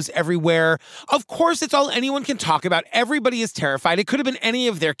pink bows everywhere. Of course, it's all anyone can talk about. Everybody is terrified. It could have been any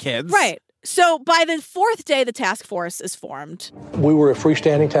of their kids. Right. So by the 4th day, the task force is formed. We were a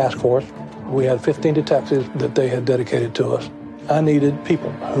freestanding task force. We had 15 detectives that they had dedicated to us. I needed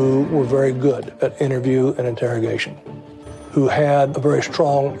people who were very good at interview and interrogation, who had a very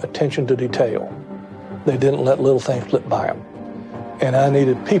strong attention to detail. They didn't let little things slip by them. And I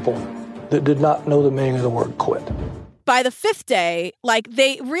needed people that did not know the meaning of the word quit. By the 5th day, like,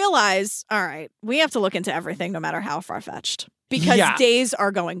 they realize, all right, we have to look into everything no matter how far-fetched, because days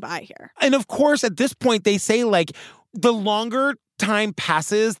are going by here. And of course, at this point, they say, like, the longer time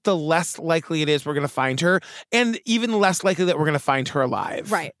passes, the less likely it is we're going to find her, and even less likely that we're going to find her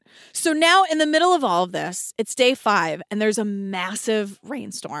alive. Right. So now, in the middle of all of this, it's day 5, and there's a massive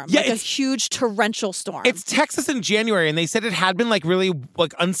rainstorm. Yeah, like a huge torrential storm. It's Texas in January, and they said it had been, like, really,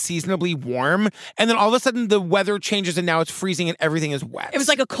 like, unseasonably warm, and then all of a sudden the weather changes, and now it's freezing, and everything is wet. It was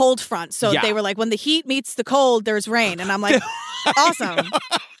like a cold front. So they were like, when the heat meets the cold, there's rain. And I'm like, awesome.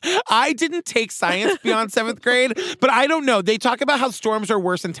 I didn't take science beyond 7th grade, but I don't know. They talk about how storms are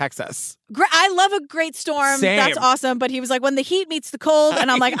worse in Texas. I love a great storm. Same. That's awesome. But he was like, when the heat meets the cold.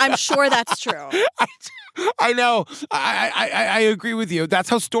 And I'm like, I'm sure that's true. I know. I agree with you. That's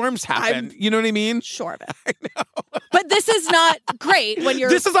how storms happen. You know what I mean? Sure of it. I know. But this is not great when you're...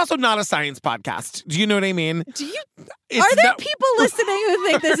 This is also not a science podcast. Do you know what I mean? Are there people listening who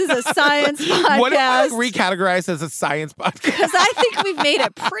think this is a science podcast? What if I recategorize as a science podcast? Because I think we've made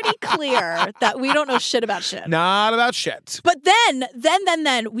it pretty clear that we don't know shit about shit. Not about shit. But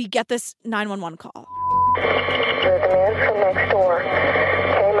then we get this 911 call. The man from next door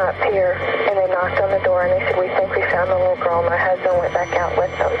came up here and they knocked on the door and they said, we think we found the little girl. My husband went back out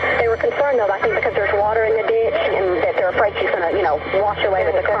with them. They were concerned though, I think because there's water in the ditch and that there they're afraid she's going to, wash away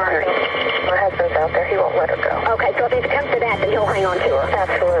with the current. My husband's out there. He won't let her go. Okay, so if it comes to that, then he'll hang on to her.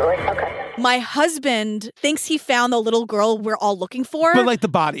 Absolutely. Okay. My husband thinks he found the little girl we're all looking for. But like the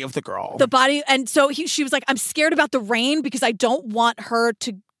body of the girl. The body. And so she was like, I'm scared about the rain because I don't want her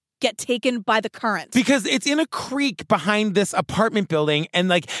to get taken by the current. Because it's in a creek behind this apartment building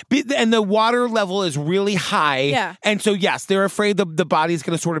and and the water level is really high. Yeah. And so, yes, they're afraid the body's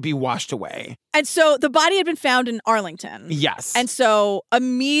going to sort of be washed away. And so the body had been found in Arlington. Yes. And so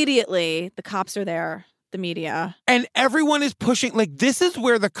immediately the cops are there. The media. And everyone is pushing, this is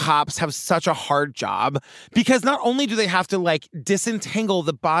where the cops have such a hard job because not only do they have to disentangle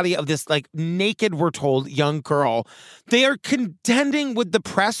the body of this naked, we're told, young girl, they are contending with the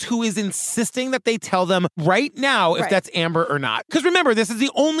press who is insisting that they tell them right now if that's Amber or not. Because remember, this is the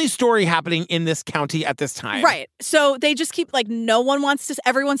only story happening in this county at this time. Right. So they just keep no one wants to,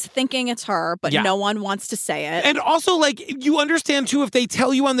 everyone's thinking it's her, but no one wants to say it. And also you understand too, if they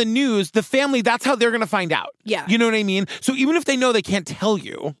tell you on the news, the family, that's how they're going to find out. Yeah. You know what I mean? So even if they know, they can't tell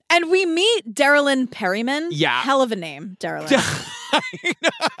you. And we meet Darylyn Perryman. Yeah. Hell of a name, Darylyn.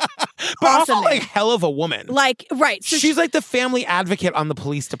 But awesome also name. hell of a woman. Right. So she's the family advocate on the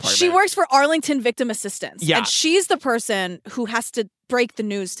police department. She works for Arlington Victim Assistance. Yeah. And she's the person who has to break the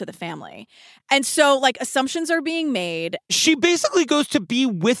news to the family. And so assumptions are being made. She basically goes to be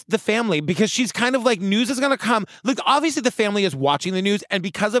with the family because she's kind of news is going to come. Obviously the family is watching the news, and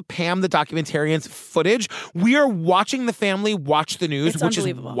because of Pam, the documentarian's footage, we are watching the family watch the news, which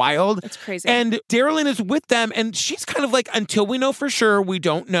is wild. It's crazy. And Darylyn is with them, and she's kind of until we know for sure, we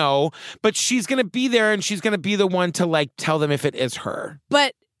don't know, but she's going to be there, and she's going to be the one to tell them if it is her.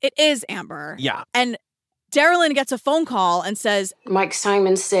 But it is Amber. Yeah. And Darylyn gets a phone call and says, Mike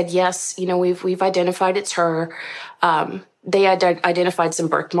Simon said, yes, we've identified it's her. They had identified some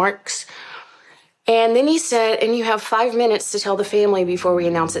birthmarks. And then he said, and you have 5 minutes to tell the family before we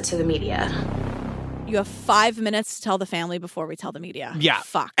announce it to the media. You have 5 minutes to tell the family before we tell the media. Yeah.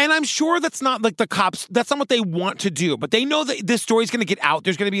 Fuck. And I'm sure that's not the cops, that's not what they want to do, but they know that this story's going to get out.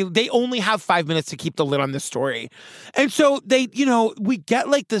 They only have 5 minutes to keep the lid on this story. And so they, we get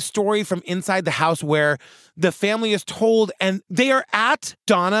the story from inside the house where the family is told, and they are at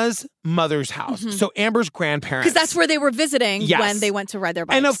Donna's mother's house. Mm-hmm. So Amber's grandparents. Because that's where they were visiting when they went to ride their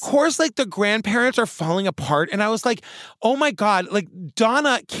bikes. And of course, the grandparents are falling apart. And I was like, oh my God,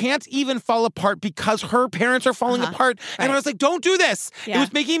 Donna can't even fall apart because her parents are falling apart. Right. And I was like, don't do this. Yeah. It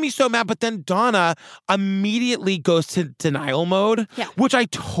was making me so mad. But then Donna immediately goes to denial mode, which I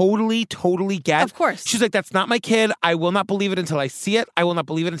totally get. Of course. She's like, that's not my kid. I will not believe it until I see it. I will not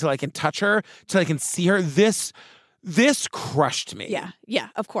believe it until I can touch her, until I can see her. This crushed me. Yeah,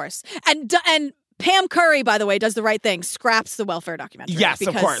 of course. And Pam Curry, by the way, does the right thing, scraps the welfare documentary. Yes,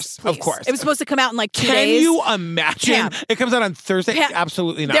 of course. It was supposed to come out in 2 days. Can you imagine? It comes out on Thursday? Pam,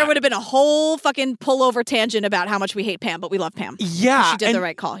 absolutely not. There would have been a whole fucking pullover tangent about how much we hate Pam, but we love Pam. Yeah. She did the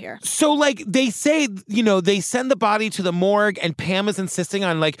right call here. So they say, they send the body to the morgue, and Pam is insisting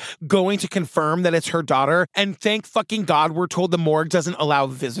on going to confirm that it's her daughter. And thank fucking God we're told the morgue doesn't allow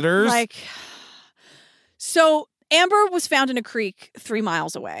visitors. So Amber was found in a creek 3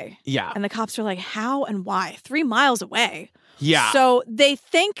 miles away. Yeah. And the cops are like, how and why? 3 miles away. Yeah. So they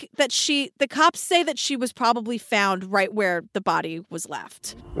think that the cops say that she was probably found right where the body was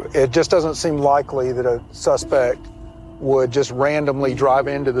left. It just doesn't seem likely that a suspect would just randomly drive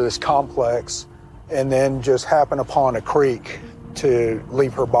into this complex and then just happen upon a creek to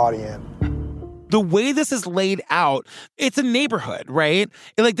leave her body in. The way this is laid out, it's a neighborhood, right?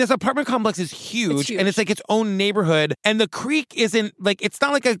 This apartment complex is huge. And it's its own neighborhood. And the creek isn't it's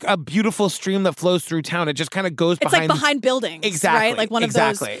not a beautiful stream that flows through town. It just kind of goes behind. It's behind buildings. Exactly. Right? One of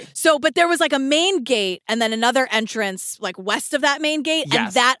those. So, but there was a main gate and then another entrance west of that main gate. Yes.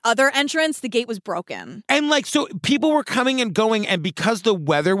 And that other entrance, the gate was broken. And so people were coming and going. And because the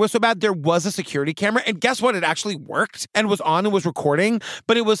weather was so bad, there was a security camera. And guess what? It actually worked and was on and was recording.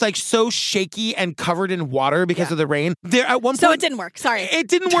 But it was so shaky and covered in water because of the rain. There at one point, so it didn't work. Sorry, it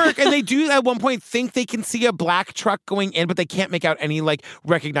didn't work, and they do at one point think they can see a black truck going in, but they can't make out any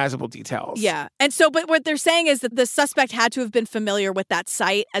recognizable details. Yeah, and so, but what they're saying is that the suspect had to have been familiar with that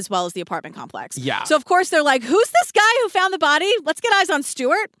site as well as the apartment complex. Yeah. So of course they're like, "Who's this guy who found the body? Let's get eyes on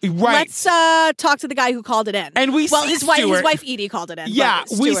Stuart. Right. Let's talk to the guy who called it in." And his wife Edie called it in. Yeah,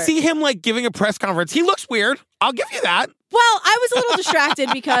 we see him giving a press conference. He looks weird. I'll give you that. Well, I was a little distracted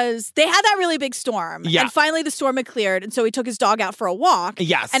because they had that really big storm. Yeah. And finally the storm had cleared. And so he took his dog out for a walk.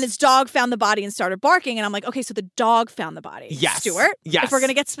 Yes. And his dog found the body and started barking. And I'm like, okay, so the dog found the body. Yes. Stuart, Yes. if we're going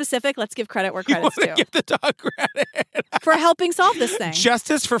to get specific, let's give credit where credit's due. Give the dog credit. For helping solve this thing.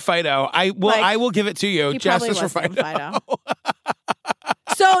 Justice for Fido. I will give it to you. He Justice for probably was Fido.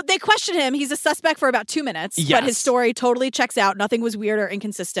 So they questioned him. He's a suspect for about 2 minutes, Yes. but his story totally checks out. Nothing was weird or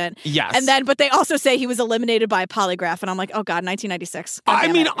inconsistent. Yes. And then, but they also say he was eliminated by a polygraph. And I'm like, oh God, 1996. God I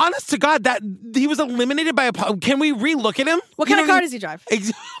damn mean, it. honest to God, that he was eliminated by a. Can we relook at him? What kind of car does he drive?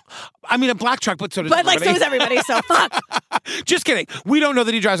 I mean, a black truck, but so does But like, so everybody. does everybody. So fuck. Just kidding. We don't know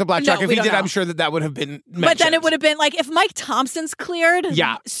that he drives a black No, truck. If we he don't did, know. I'm sure that would have been mentioned. But then it would have been like if Mike Thompson's cleared,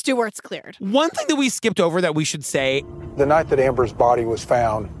 Yeah. Stewart's cleared. One thing that we skipped over that we should say. The night that Amber's body was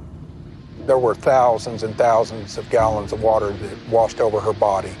found, there were thousands and thousands of gallons of water that washed over her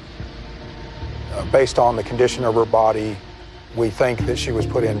body. Based on the condition of her body, we think that she was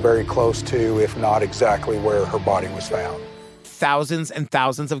put in very close to, if not exactly where her body was found. Thousands and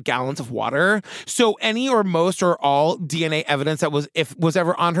thousands of gallons of water. So any or most or all DNA evidence that was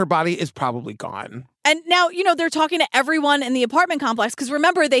ever on her body is probably gone. And now, they're talking to everyone in the apartment complex because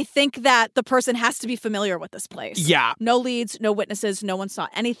remember, they think that the person has to be familiar with this place. Yeah. No leads, no witnesses, no one saw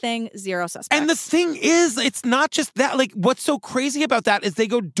anything, zero suspects. And the thing is, it's not just that. Like, what's so crazy about that is they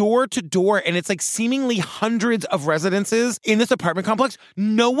go door to door and it's like seemingly hundreds of residences in this apartment complex.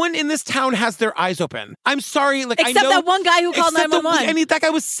 No one in this town has their eyes open. I'm sorry. Like, Except I know, that one guy who called 911. And that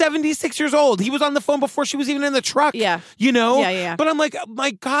guy was 76 years old. He was on the phone before she was even in the truck. Yeah. Yeah. But I'm like,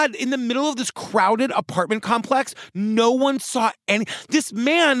 my God, in the middle of this crowded apartment complex, no one saw any. This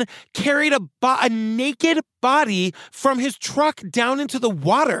man carried a naked body from his truck down into the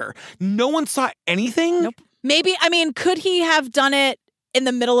water. No one saw anything. Nope. Maybe, could he have done it in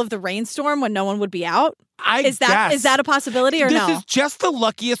the middle of the rainstorm when no one would be out? Is that a possibility or no? This is just the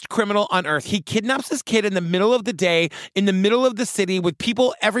luckiest criminal on earth. He kidnaps his kid in the middle of the day, in the middle of the city with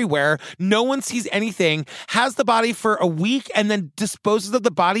people everywhere. No one sees anything, has the body for a week, and then disposes of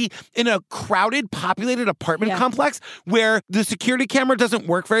the body in a crowded, populated apartment complex where the security camera doesn't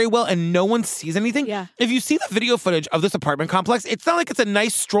work very well and no one sees anything. Yeah. If you see the video footage of this apartment complex, it's not like it's a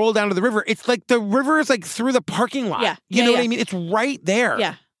nice stroll down to the river. It's like the river is like through the parking lot. Yeah. You know what I mean? It's right there.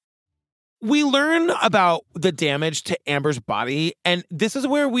 Yeah. We learn about the damage to Amber's body, and this is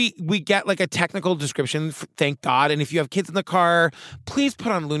where we get like a technical description, thank God. And if you have kids in the car, please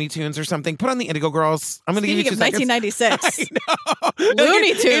put on Looney Tunes or something. Put on the Indigo Girls. I'm going to give you 2 seconds. 1996. I know.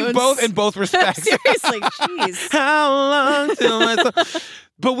 Looney Tunes. In both respects. Seriously, jeez. How long till myself?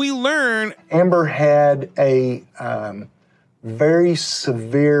 But we learn Amber had a very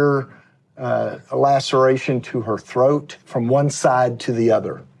severe laceration to her throat from one side to the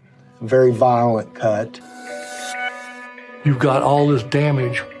other. Very violent cut. You've got all this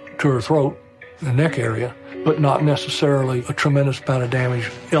damage to her throat, the neck area, but not necessarily a tremendous amount of damage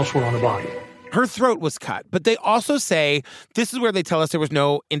elsewhere on the body. her throat was cut. But they also say, this is where they tell us there was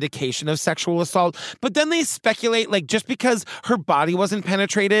no indication of sexual assault. But then they speculate, like, just because her body wasn't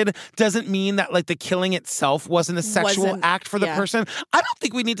penetrated doesn't mean that, like, the killing itself wasn't a sexual act for the person. I don't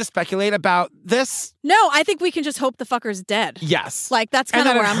think we need to speculate about this. No, I think we can just hope the fucker's dead. Yes. Like, that's kind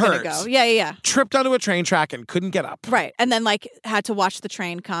of where I'm going to go. Yeah. Tripped onto a train track and couldn't get up. Right. And then, like, had to watch the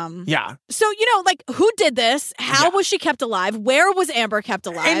train come. Yeah. So, you know, like, who did this? How was she kept alive? Where was Amber kept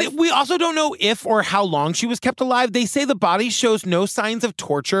alive? And we also don't know if or how long she was kept alive. They say the body shows no signs of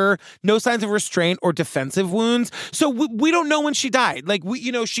torture, no signs of restraint or defensive wounds. So we don't know when she died. Like,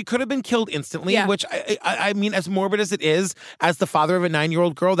 she could have been killed instantly, which I mean, as morbid as it is, as the father of a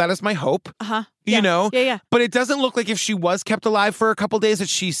 9-year-old girl, that is my hope. Uh-huh. You know? Yeah. But it doesn't look like if she was kept alive for a couple days that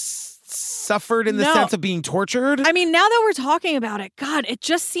she suffered in the sense of being tortured. I mean, now that we're talking about it, God, it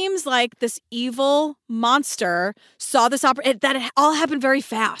just seems like this evil monster saw this that it all happened very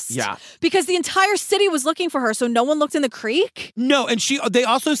fast. Yeah. Because the entire city was looking for her, so no one looked in the creek? No, and they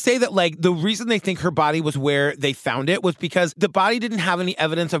also say that, like, the reason they think her body was where they found it was because the body didn't have any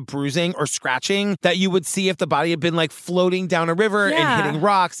evidence of bruising or scratching that you would see if the body had been, like, floating down a river and hitting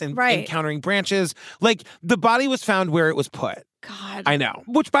rocks and encountering branches. Like, the body was found where it was put. God. I know.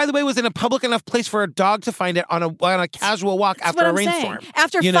 Which, by the way, was in a public enough place for a dog to find it on a casual walk after a rainstorm.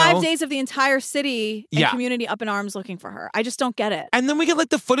 After 5 days of the entire city and community up in arms looking for her. I just don't get it. And then we get, like,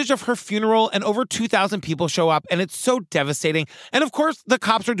 the footage of her funeral, and over 2,000 people show up, and it's so devastating. And of course, the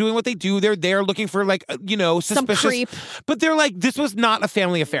cops are doing what they do. They're there looking for, like, suspicious. Some creep. But they're like, this was not a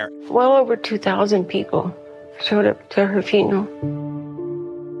family affair. Well over 2,000 people showed up to her funeral.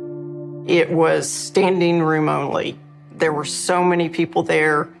 It was standing room only. There were so many people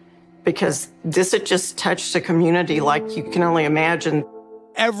there. because this had just touched a community like you can only imagine.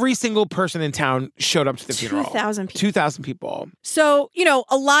 Every single person in town showed up to the funeral. 2,000 people. 2,000 people. So,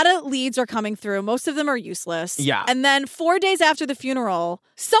 a lot of leads are coming through. Most of them are useless. Yeah. And then 4 days after the funeral,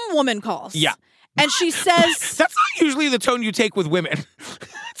 some woman calls. Yeah. And she says... That's not usually the tone you take with women.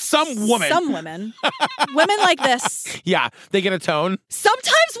 Some woman. Some women. Women like this. Yeah, they get a tone.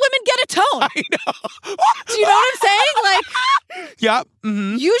 Sometimes women get a tone. I know. Do you know what I'm saying? Yeah.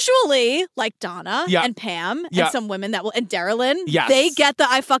 Mm-hmm. Usually, like Donna Yeah. and Pam Yeah. and some women and Darylyn, Yes. they get the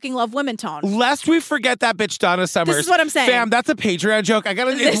I fucking love women tone. Lest we forget that bitch Donna Summers. This is what I'm saying. Fam, that's a Patreon joke.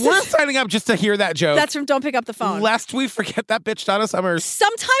 It's worth signing up just to hear that joke. That's from Don't Pick Up the Phone. Lest we forget that bitch Donna Summers.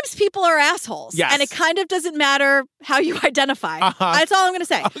 Sometimes people are assholes. Yes. And it kind of doesn't matter how you identify. Uh-huh. That's all I'm going to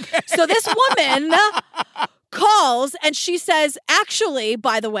say. Okay. So this woman calls and she says, actually,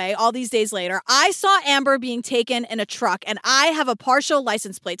 by the way, all these days later, I saw Amber being taken in a truck and I have a partial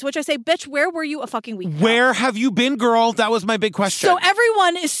license plate. To which I say, bitch, where were you a fucking week ago? Where have you been, girl? That was my big question. So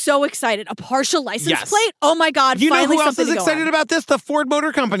everyone is so excited. A partial license plate? Oh my God, You know finally who else something is to go excited on. about this? The Ford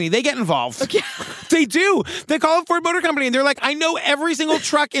Motor Company. They get involved. Okay. They do. They call it Ford Motor Company and they're like, I know every single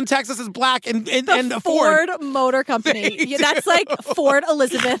truck in Texas is black and a Ford. Motor Company. Yeah, that's like Ford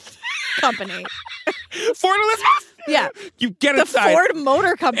Elizabeth Company. Ford Elizabeth? Yeah. You get the inside. Ford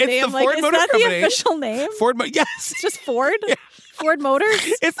Motor Company. It's I'm the like, Ford is Motor that Company. the official name? Yes. It's just Ford? Yeah. Ford Motors?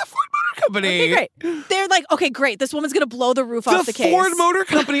 It's the Ford Motor Company. Okay, great. They're like, okay, great. This woman's going to blow the roof off the case. The Ford Motor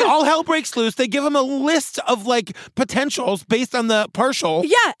Company, all hell breaks loose. They give them a list of like potentials based on the partial.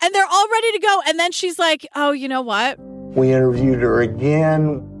 Yeah, and they're all ready to go. And then she's like, oh, you know what? We interviewed her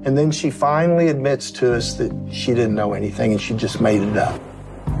again, and then she finally admits to us that she didn't know anything and she just made it up.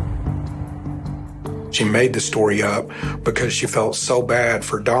 She made the story up because she felt so bad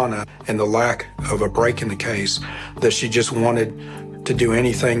for Donna and the lack of a break in the case that she just wanted to do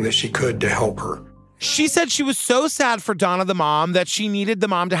anything that she could to help her. She said she was so sad for Donna, the mom, that she needed the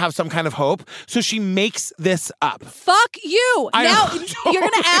mom to have some kind of hope. So she makes this up. Fuck you. Now, you're going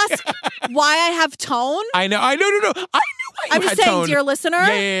to ask why I have tone? I know. No. I knew why you I'm had just saying, tone. dear listener,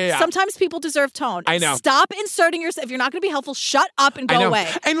 Yeah. sometimes people deserve tone. I know. Stop inserting yourself. If you're not going to be helpful, shut up and go away.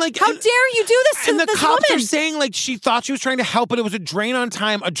 And like, how dare you do this to and the this cops woman? are saying like she thought she was trying to help, but it was a drain on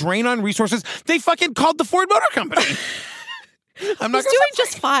time, a drain on resources. They fucking called the Ford Motor Company. I'm not He's doing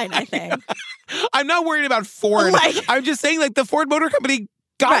just fine, I think. I'm not worried about Ford. I'm just saying like the Ford Motor Company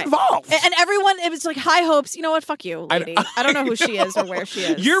got involved. And everyone, it was like high hopes. You know what? Fuck you, lady. I don't know who she is or where she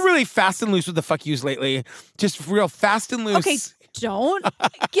is. You're really fast and loose with the fuck yous lately. Just real fast and loose. Okay, don't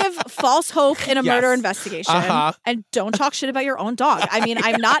give false hope in a murder investigation. And don't talk shit about your own dog. I mean,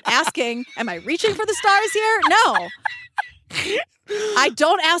 I'm not asking, am I reaching for the stars here? No. I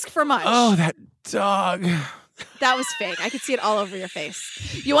don't ask for much. Oh, that dog. That was fake. I could see it all over your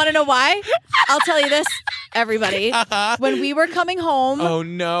face. You want to know why? I'll tell you this, everybody. When we were coming home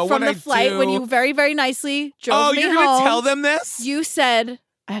from the flight, when you very, very nicely drove me home. Oh, you're going to tell them this? You said,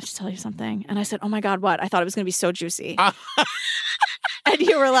 I have to tell you something. And I said, oh my God, what? I thought it was going to be so juicy. And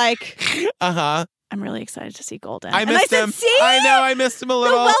you were like, I'm really excited to see Golden. I missed him. See? I know, I missed him a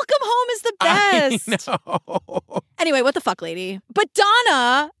little. The welcome home is the best. I know. Anyway, what the fuck, lady? But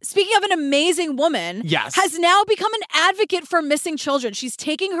Donna, speaking of an amazing woman, yes, has now become an advocate for missing children. She's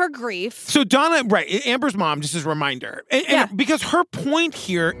taking her grief. So Donna, right, Amber's mom, just as a reminder. And because her point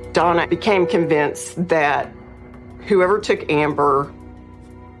here. Donna became convinced that whoever took Amber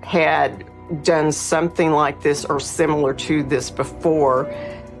had done something like this or similar to this before,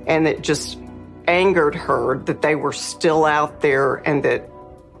 and it just angered her that they were still out there and that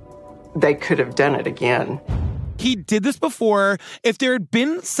they could have done it again. He did this before. If there had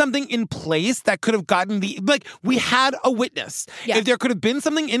been something in place that could have gotten we had a witness. Yeah. If there could have been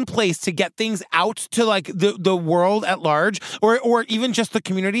something in place to get things out to like the world at large or even just the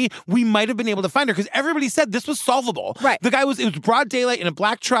community, we might have been able to find her because everybody said this was solvable. Right. It was broad daylight in a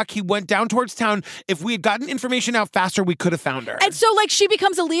black truck. He went down towards town. If we had gotten information out faster, we could have found her. And so like she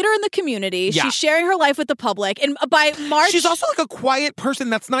becomes a leader in the community. Yeah. She's sharing her life with the public. And by March, she's also like a quiet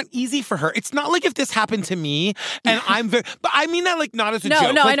person. That's not easy for her. It's not like if this happened to me and but I mean that like not as a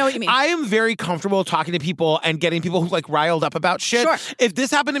joke. No, like, I know what you mean. I am very comfortable talking to people and getting people who like riled up about shit. Sure. If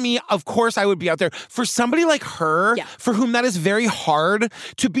this happened to me, of course I would be out there. For somebody like her, for whom that is very hard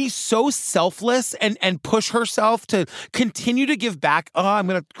to be so selfless and push herself to continue to give back. Oh, I'm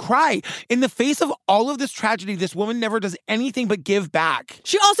going to cry. In the face of all of this tragedy, this woman never does anything but give back.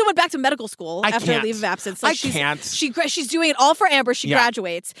 She also went back to medical school after a leave of absence. Like she's doing it all for Amber. She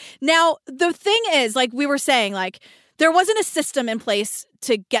graduates. Now, the thing is, like we were saying, like, there wasn't a system in place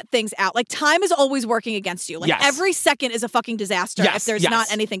to get things out. Like, time is always working against you. Like, every second is a fucking disaster if there's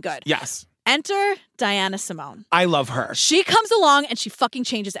not anything good. Yes. Enter Diana Simone. I love her. She comes along and she fucking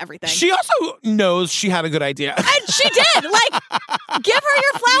changes everything. She also knows she had a good idea. And she did. Like, give her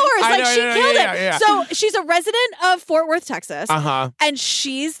your flowers. She killed it. Yeah. So she's a resident of Fort Worth, Texas. Uh-huh. And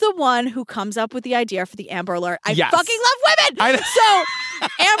she's the one who comes up with the idea for the Amber Alert. I fucking love women. So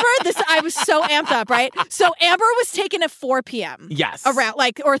Amber, I was so amped up, right? So Amber was taken at 4 p.m. Yes. Around,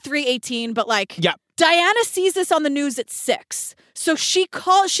 or 3:18, but Diana sees this on the news at 6. So she's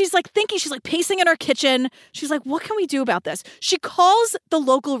pacing in her kitchen. She's like, what can we do about this? She calls the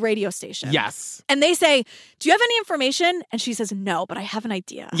local radio station. Yes. And they say, do you have any information? And she says, no, but I have an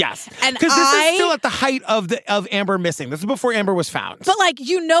idea. Yes. And because this is still at the height of Amber missing. This is before Amber was found. But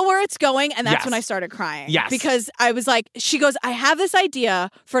you know where it's going. And that's when I started crying. Yes. Because I was like, she goes, I have this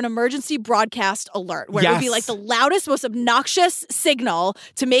idea for an emergency broadcast alert where it would be like the loudest, most obnoxious signal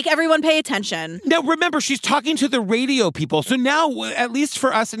to make everyone pay attention. Now, remember, she's talking to the radio people. So now, at least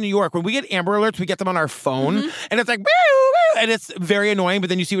for us in New York, when we get Amber Alerts, we get them on our phone. And it's like, woo, woo, and it's very annoying, but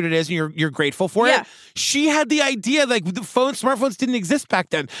then you see what it is and you're grateful for it. She had the idea, smartphones didn't exist back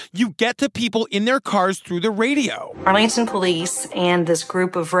then. You get to people in their cars through the radio. Arlington Police and this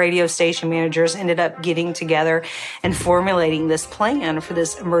group of radio station managers ended up getting together and formulating this plan for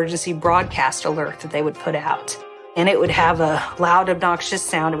this emergency broadcast alert that they would put out. And it would have a loud, obnoxious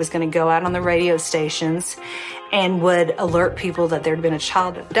sound. It was going to go out on the radio stations and would alert people that there had been a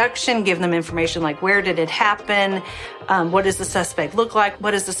child abduction, give them information like where did it happen, what does the suspect look like,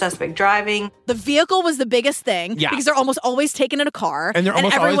 what is the suspect driving. The vehicle was the biggest thing because they're almost always taken in a car. And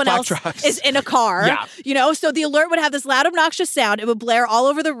everyone else trucks. is in a car. So the alert would have this loud, obnoxious sound. It would blare all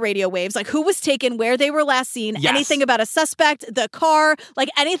over the radio waves, like who was taken, where they were last seen, anything about a suspect, the car,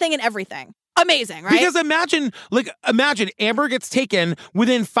 anything and everything. Amazing, right? Because imagine Amber gets taken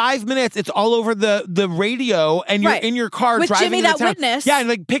within 5 minutes. It's all over the radio, and you're in your car with driving Jimmy, into that town. witness. Yeah,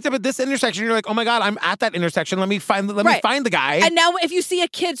 and picked up at this intersection. You're like, oh my god, I'm at that intersection. Let me find the guy. And now, if you see a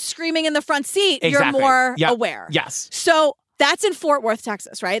kid screaming in the front seat, you're more aware. Yes. So that's in Fort Worth,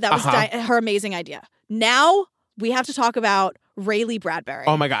 Texas, right? That was her amazing idea. Now we have to talk about Rayleigh Bradbury.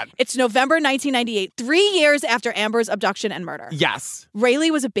 Oh my God. It's November 1998, 3 years after Amber's abduction and murder. Yes.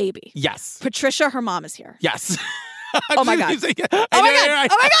 Rayleigh was a baby. Yes. Patricia, her mom, is here. Yes. Oh my God. Oh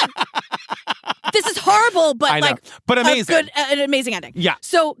my God. This is horrible, but but amazing. An amazing ending. Yeah.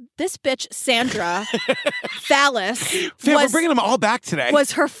 So this bitch, Sandra Fallis, we're bringing them all back today.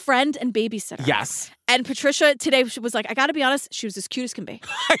 Was her friend and babysitter. Yes. And Patricia today was like, I got to be honest, she was as cute as can be.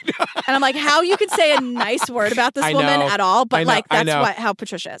 I know. And I'm like, how you could say a nice word about this woman at all, but that's how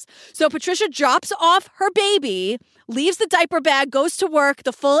Patricia is. So Patricia drops off her baby, leaves the diaper bag, goes to work,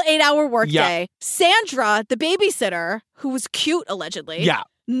 the full 8-hour workday. Sandra, the babysitter, who was cute allegedly,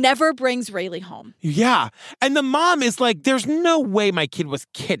 never brings Rayleigh home. Yeah. And the mom is like, there's no way my kid was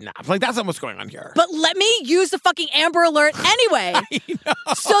kidnapped. That's not what's going on here. But let me use the fucking Amber Alert anyway. I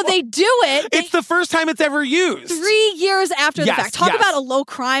know. So they do it. It's the first time it's ever used. 3 years after the fact. Talk about a low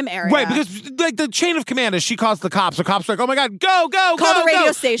crime area. Right, because the chain of command is she calls the cops. The cops are like, oh my God, go. Call the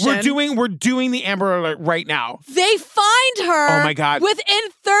radio station. We're doing the Amber Alert right now. They find her. Oh my God. Within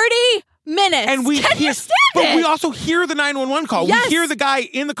 30 minutes. And Can you stand but it? we also hear the 911 call. Yes. We hear the guy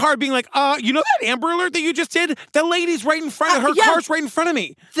in the car being like, you know that Amber Alert that you just did? The lady's right in front of her. Car's right in front of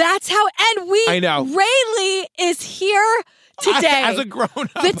me. That's how, and I know. Rayleigh is here today. As a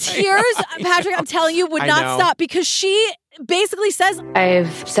grown-up. The tears, Patrick, I'm telling you, would not stop because she basically says,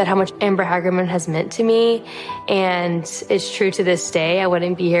 I've said how much Amber Hagerman has meant to me, and it's true to this day. I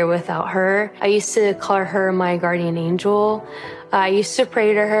wouldn't be here without her. I used to call her my guardian angel. I used to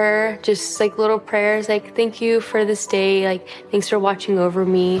pray to her, just little prayers, thank you for this day, thanks for watching over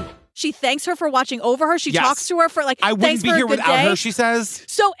me. She thanks her for watching over her. She talks to her for I wouldn't be here without her, she says.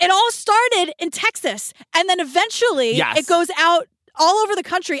 So it all started in Texas, and then eventually it goes out all over the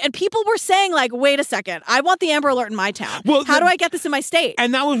country, and people were saying, wait a second, I want the Amber Alert in my town. Well, how do I get this in my state?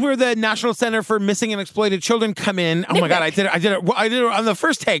 And that was where the National Center for Missing and Exploited Children come in. Oh my God, I did it on the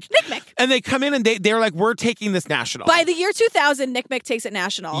first take. NCMEC. And they come in and they're like, we're taking this national. By the year 2000, NCMEC takes it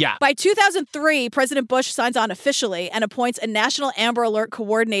national. Yeah. By 2003, President Bush signs on officially and appoints a National Amber Alert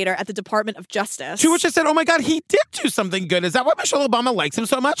coordinator at the Department of Justice. To which I said, oh my God, he did do something good. Is that why Michelle Obama likes him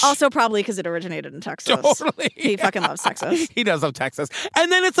so much? Also probably because it originated in Texas. Totally. He fucking loves Texas. He does love Texas.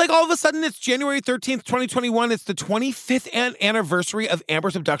 And then it's all of a sudden it's January 13th, 2021. It's the 25th anniversary of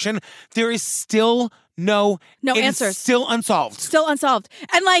Amber's abduction. There is still no answers. Still unsolved. Still unsolved.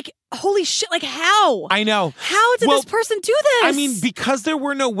 And holy shit, like how? I know. How did this person do this? I mean, because there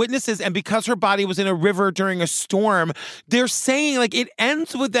were no witnesses and because her body was in a river during a storm, they're saying like it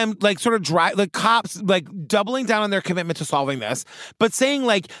ends with them like sort of like cops like doubling down on their commitment to solving this, but saying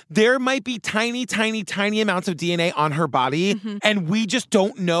like there might be tiny amounts of DNA on her body and we just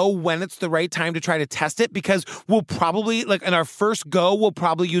don't know when it's the right time to try to test it because we'll probably like in our first go, we'll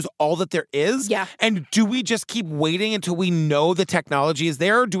probably use all that there is. Yeah. And do we just keep waiting until we know the technology is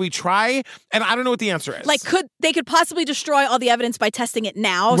there? Or do we try? And I don't know what the answer is. Like, they could possibly destroy all the evidence by testing it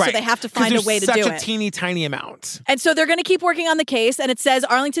now, so they have to find a way to do it. Such a teeny tiny amount. And so they're going to keep working on the case, and it says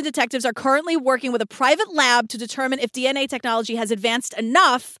Arlington detectives are currently working with a private lab to determine if DNA technology has advanced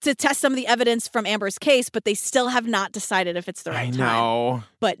enough to test some of the evidence from Amber's case, but they still have not decided if it's the right time. I know.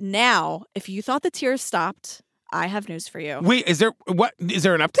 But now, if you thought the tears stopped, I have news for you. Wait, is there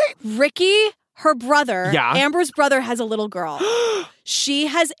an update? Ricky, her brother, Amber's brother, has a little girl. She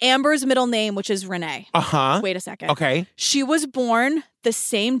has Amber's middle name, which is Renee. Wait a second. Okay. She was born the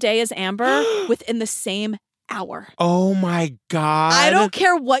same day as Amber within the same hour. Oh my God. I don't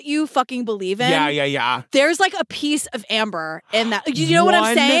care what you fucking believe in. Yeah. There's like a piece of Amber in that. You know what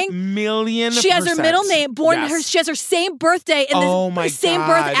I'm saying? 1,000,000%. She has her middle name, she has her same birthday in the same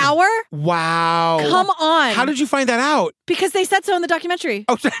birth hour. Wow. Come on. How did you find that out? Because they said so in the documentary.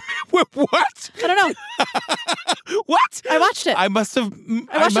 Oh, what? I don't know. What? I watched it. I watched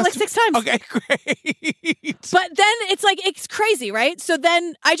it like 6 times. Okay, great. But then it's crazy, right? So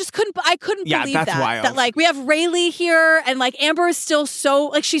then I couldn't believe that's that. Wild. That like we have Rayleigh here and like Amber is still so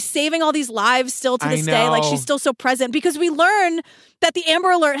like she's saving all these lives still to this day. Like she's still so present because we learn that the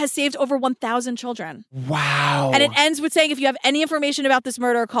Amber Alert has saved over 1,000 children. Wow. And it ends with saying if you have any information about this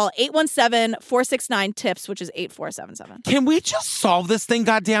murder, call 817-469-TIPS, which is 8477. Can we just solve this thing,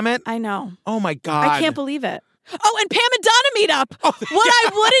 goddammit? I know. Oh my God. I can't believe it. Oh, and Pam and Donna meet up. I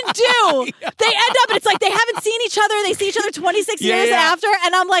wouldn't do. They end up, and it's like they haven't seen each other. They see each other 26 years after.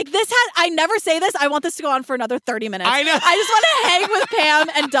 And I'm like, I never say this. I want this to go on for another 30 minutes. I know. I just want to hang with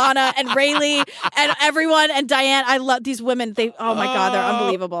Pam and Donna and Rayleigh and everyone and Diane. I love these women. Oh my God, they're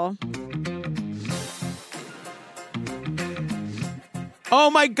unbelievable. Oh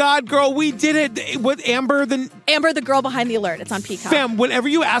my God, girl, we did it with Amber, the girl behind the alert. It's on Peacock. Fam, whenever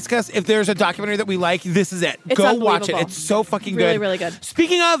you ask us if there's a documentary that we like, this is it. Go watch it. It's so fucking good. Really, really good.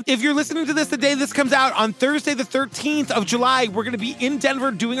 Speaking of, if you're listening to this the day this comes out, on Thursday the 13th of July, we're going to be in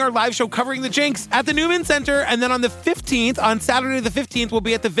Denver doing our live show covering the Jinx at the Newman Center. And then on the 15th, on Saturday the 15th, we'll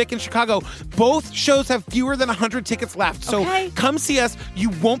be at the Vic in Chicago. Both shows have fewer than 100 tickets left. So come see us. You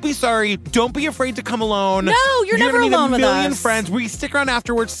won't be sorry. Don't be afraid to come alone. No, you're never alone with us. You're going to meet a million friends. We stick around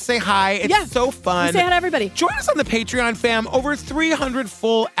afterwards to say hi. It's so fun. We say hi to everybody. Join us on the Patreon, fam. Over 300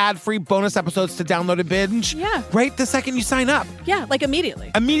 full ad-free bonus episodes to download and binge. Yeah. Right the second you sign up. Yeah, like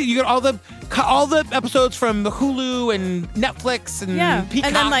immediately. You get all the episodes from the Hulu and Netflix and Peacock.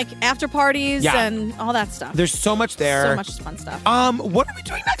 And then like after parties and all that stuff. There's so much there. So much fun stuff. What are we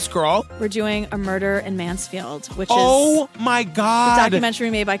doing next, girl? We're doing A Murder in Mansfield, which is my God. The documentary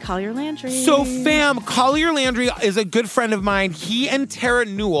made by Collier Landry. So fam, Collier Landry is a good friend of mine. He and Tara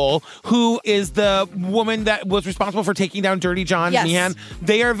Newell, who is the woman that was responsible for taking down Dirty John Meehan,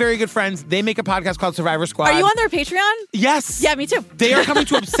 they are very good friends. They make a podcast called Survivor Squad. Are you on their Patreon? Yes. Yeah, me too. They are coming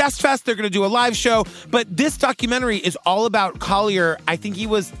to Obsessed Fest. They're going to do a live show. But this documentary is all about Collier. I think he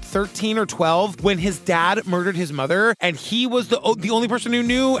was 13 or 12 when his dad murdered his mother. And he was the only person who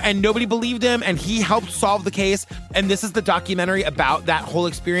knew, and nobody believed him. And he helped solve the case. And this is the documentary about that whole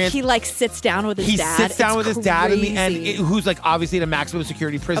experience. He like sits down with his dad. He sits down with his dad in the end, who's like obviously in a maximum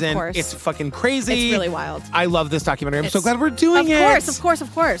security prison. Of course. It's fucking crazy. It's really wild. I love this documentary. I'm so glad we're doing it. Of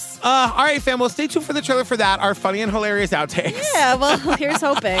course. All right, fam. Well, stay tuned for the trailer for that. Our funny and hilarious outtakes. Yeah, well, here's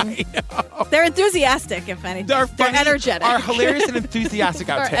hoping. They're enthusiastic, if anything. They're energetic. Our hilarious and enthusiastic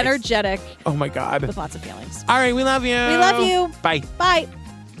outtakes. They're energetic. Oh, my God. With lots of feelings. All right, we love you. We love you. Bye. Bye.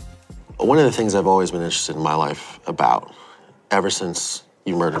 One of the things I've always been interested in my life about, ever since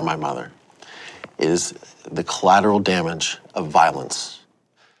you murdered my mother, is the collateral damage of violence.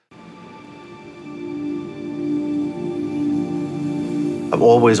 I've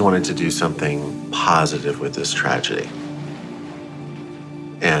always wanted to do something positive with this tragedy.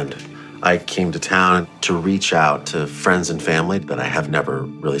 And I came to town to reach out to friends and family that I have never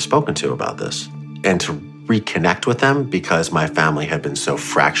really spoken to about this, and to reconnect with them because my family had been so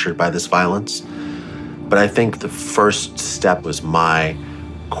fractured by this violence. But I think the first step was my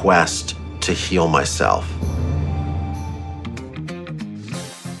quest to heal myself.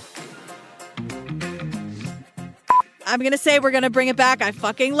 I'm going to say we're going to bring it back. I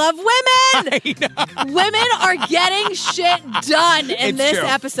fucking love women. Women are getting shit done in this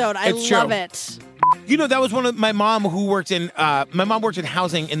episode. I love it. You know, that was one of my mom who worked in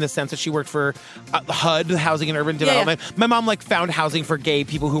housing in the sense that she worked for HUD, Housing and Urban Development. Yeah. My mom found housing for gay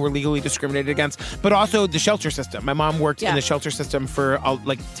people who were legally discriminated against, but also the shelter system. My mom worked in the shelter system for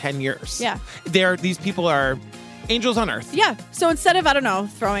 10 years. Yeah. These people are angels on earth. Yeah. So instead of, I don't know,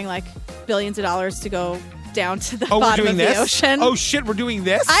 throwing billions of dollars to go down to the bottom of the ocean. Oh shit, we're doing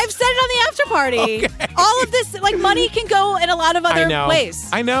this? I've said it on the after party. Okay. All of this, money can go in a lot of other ways.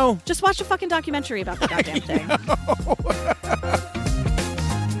 I know. Just watch a fucking documentary about the goddamn thing.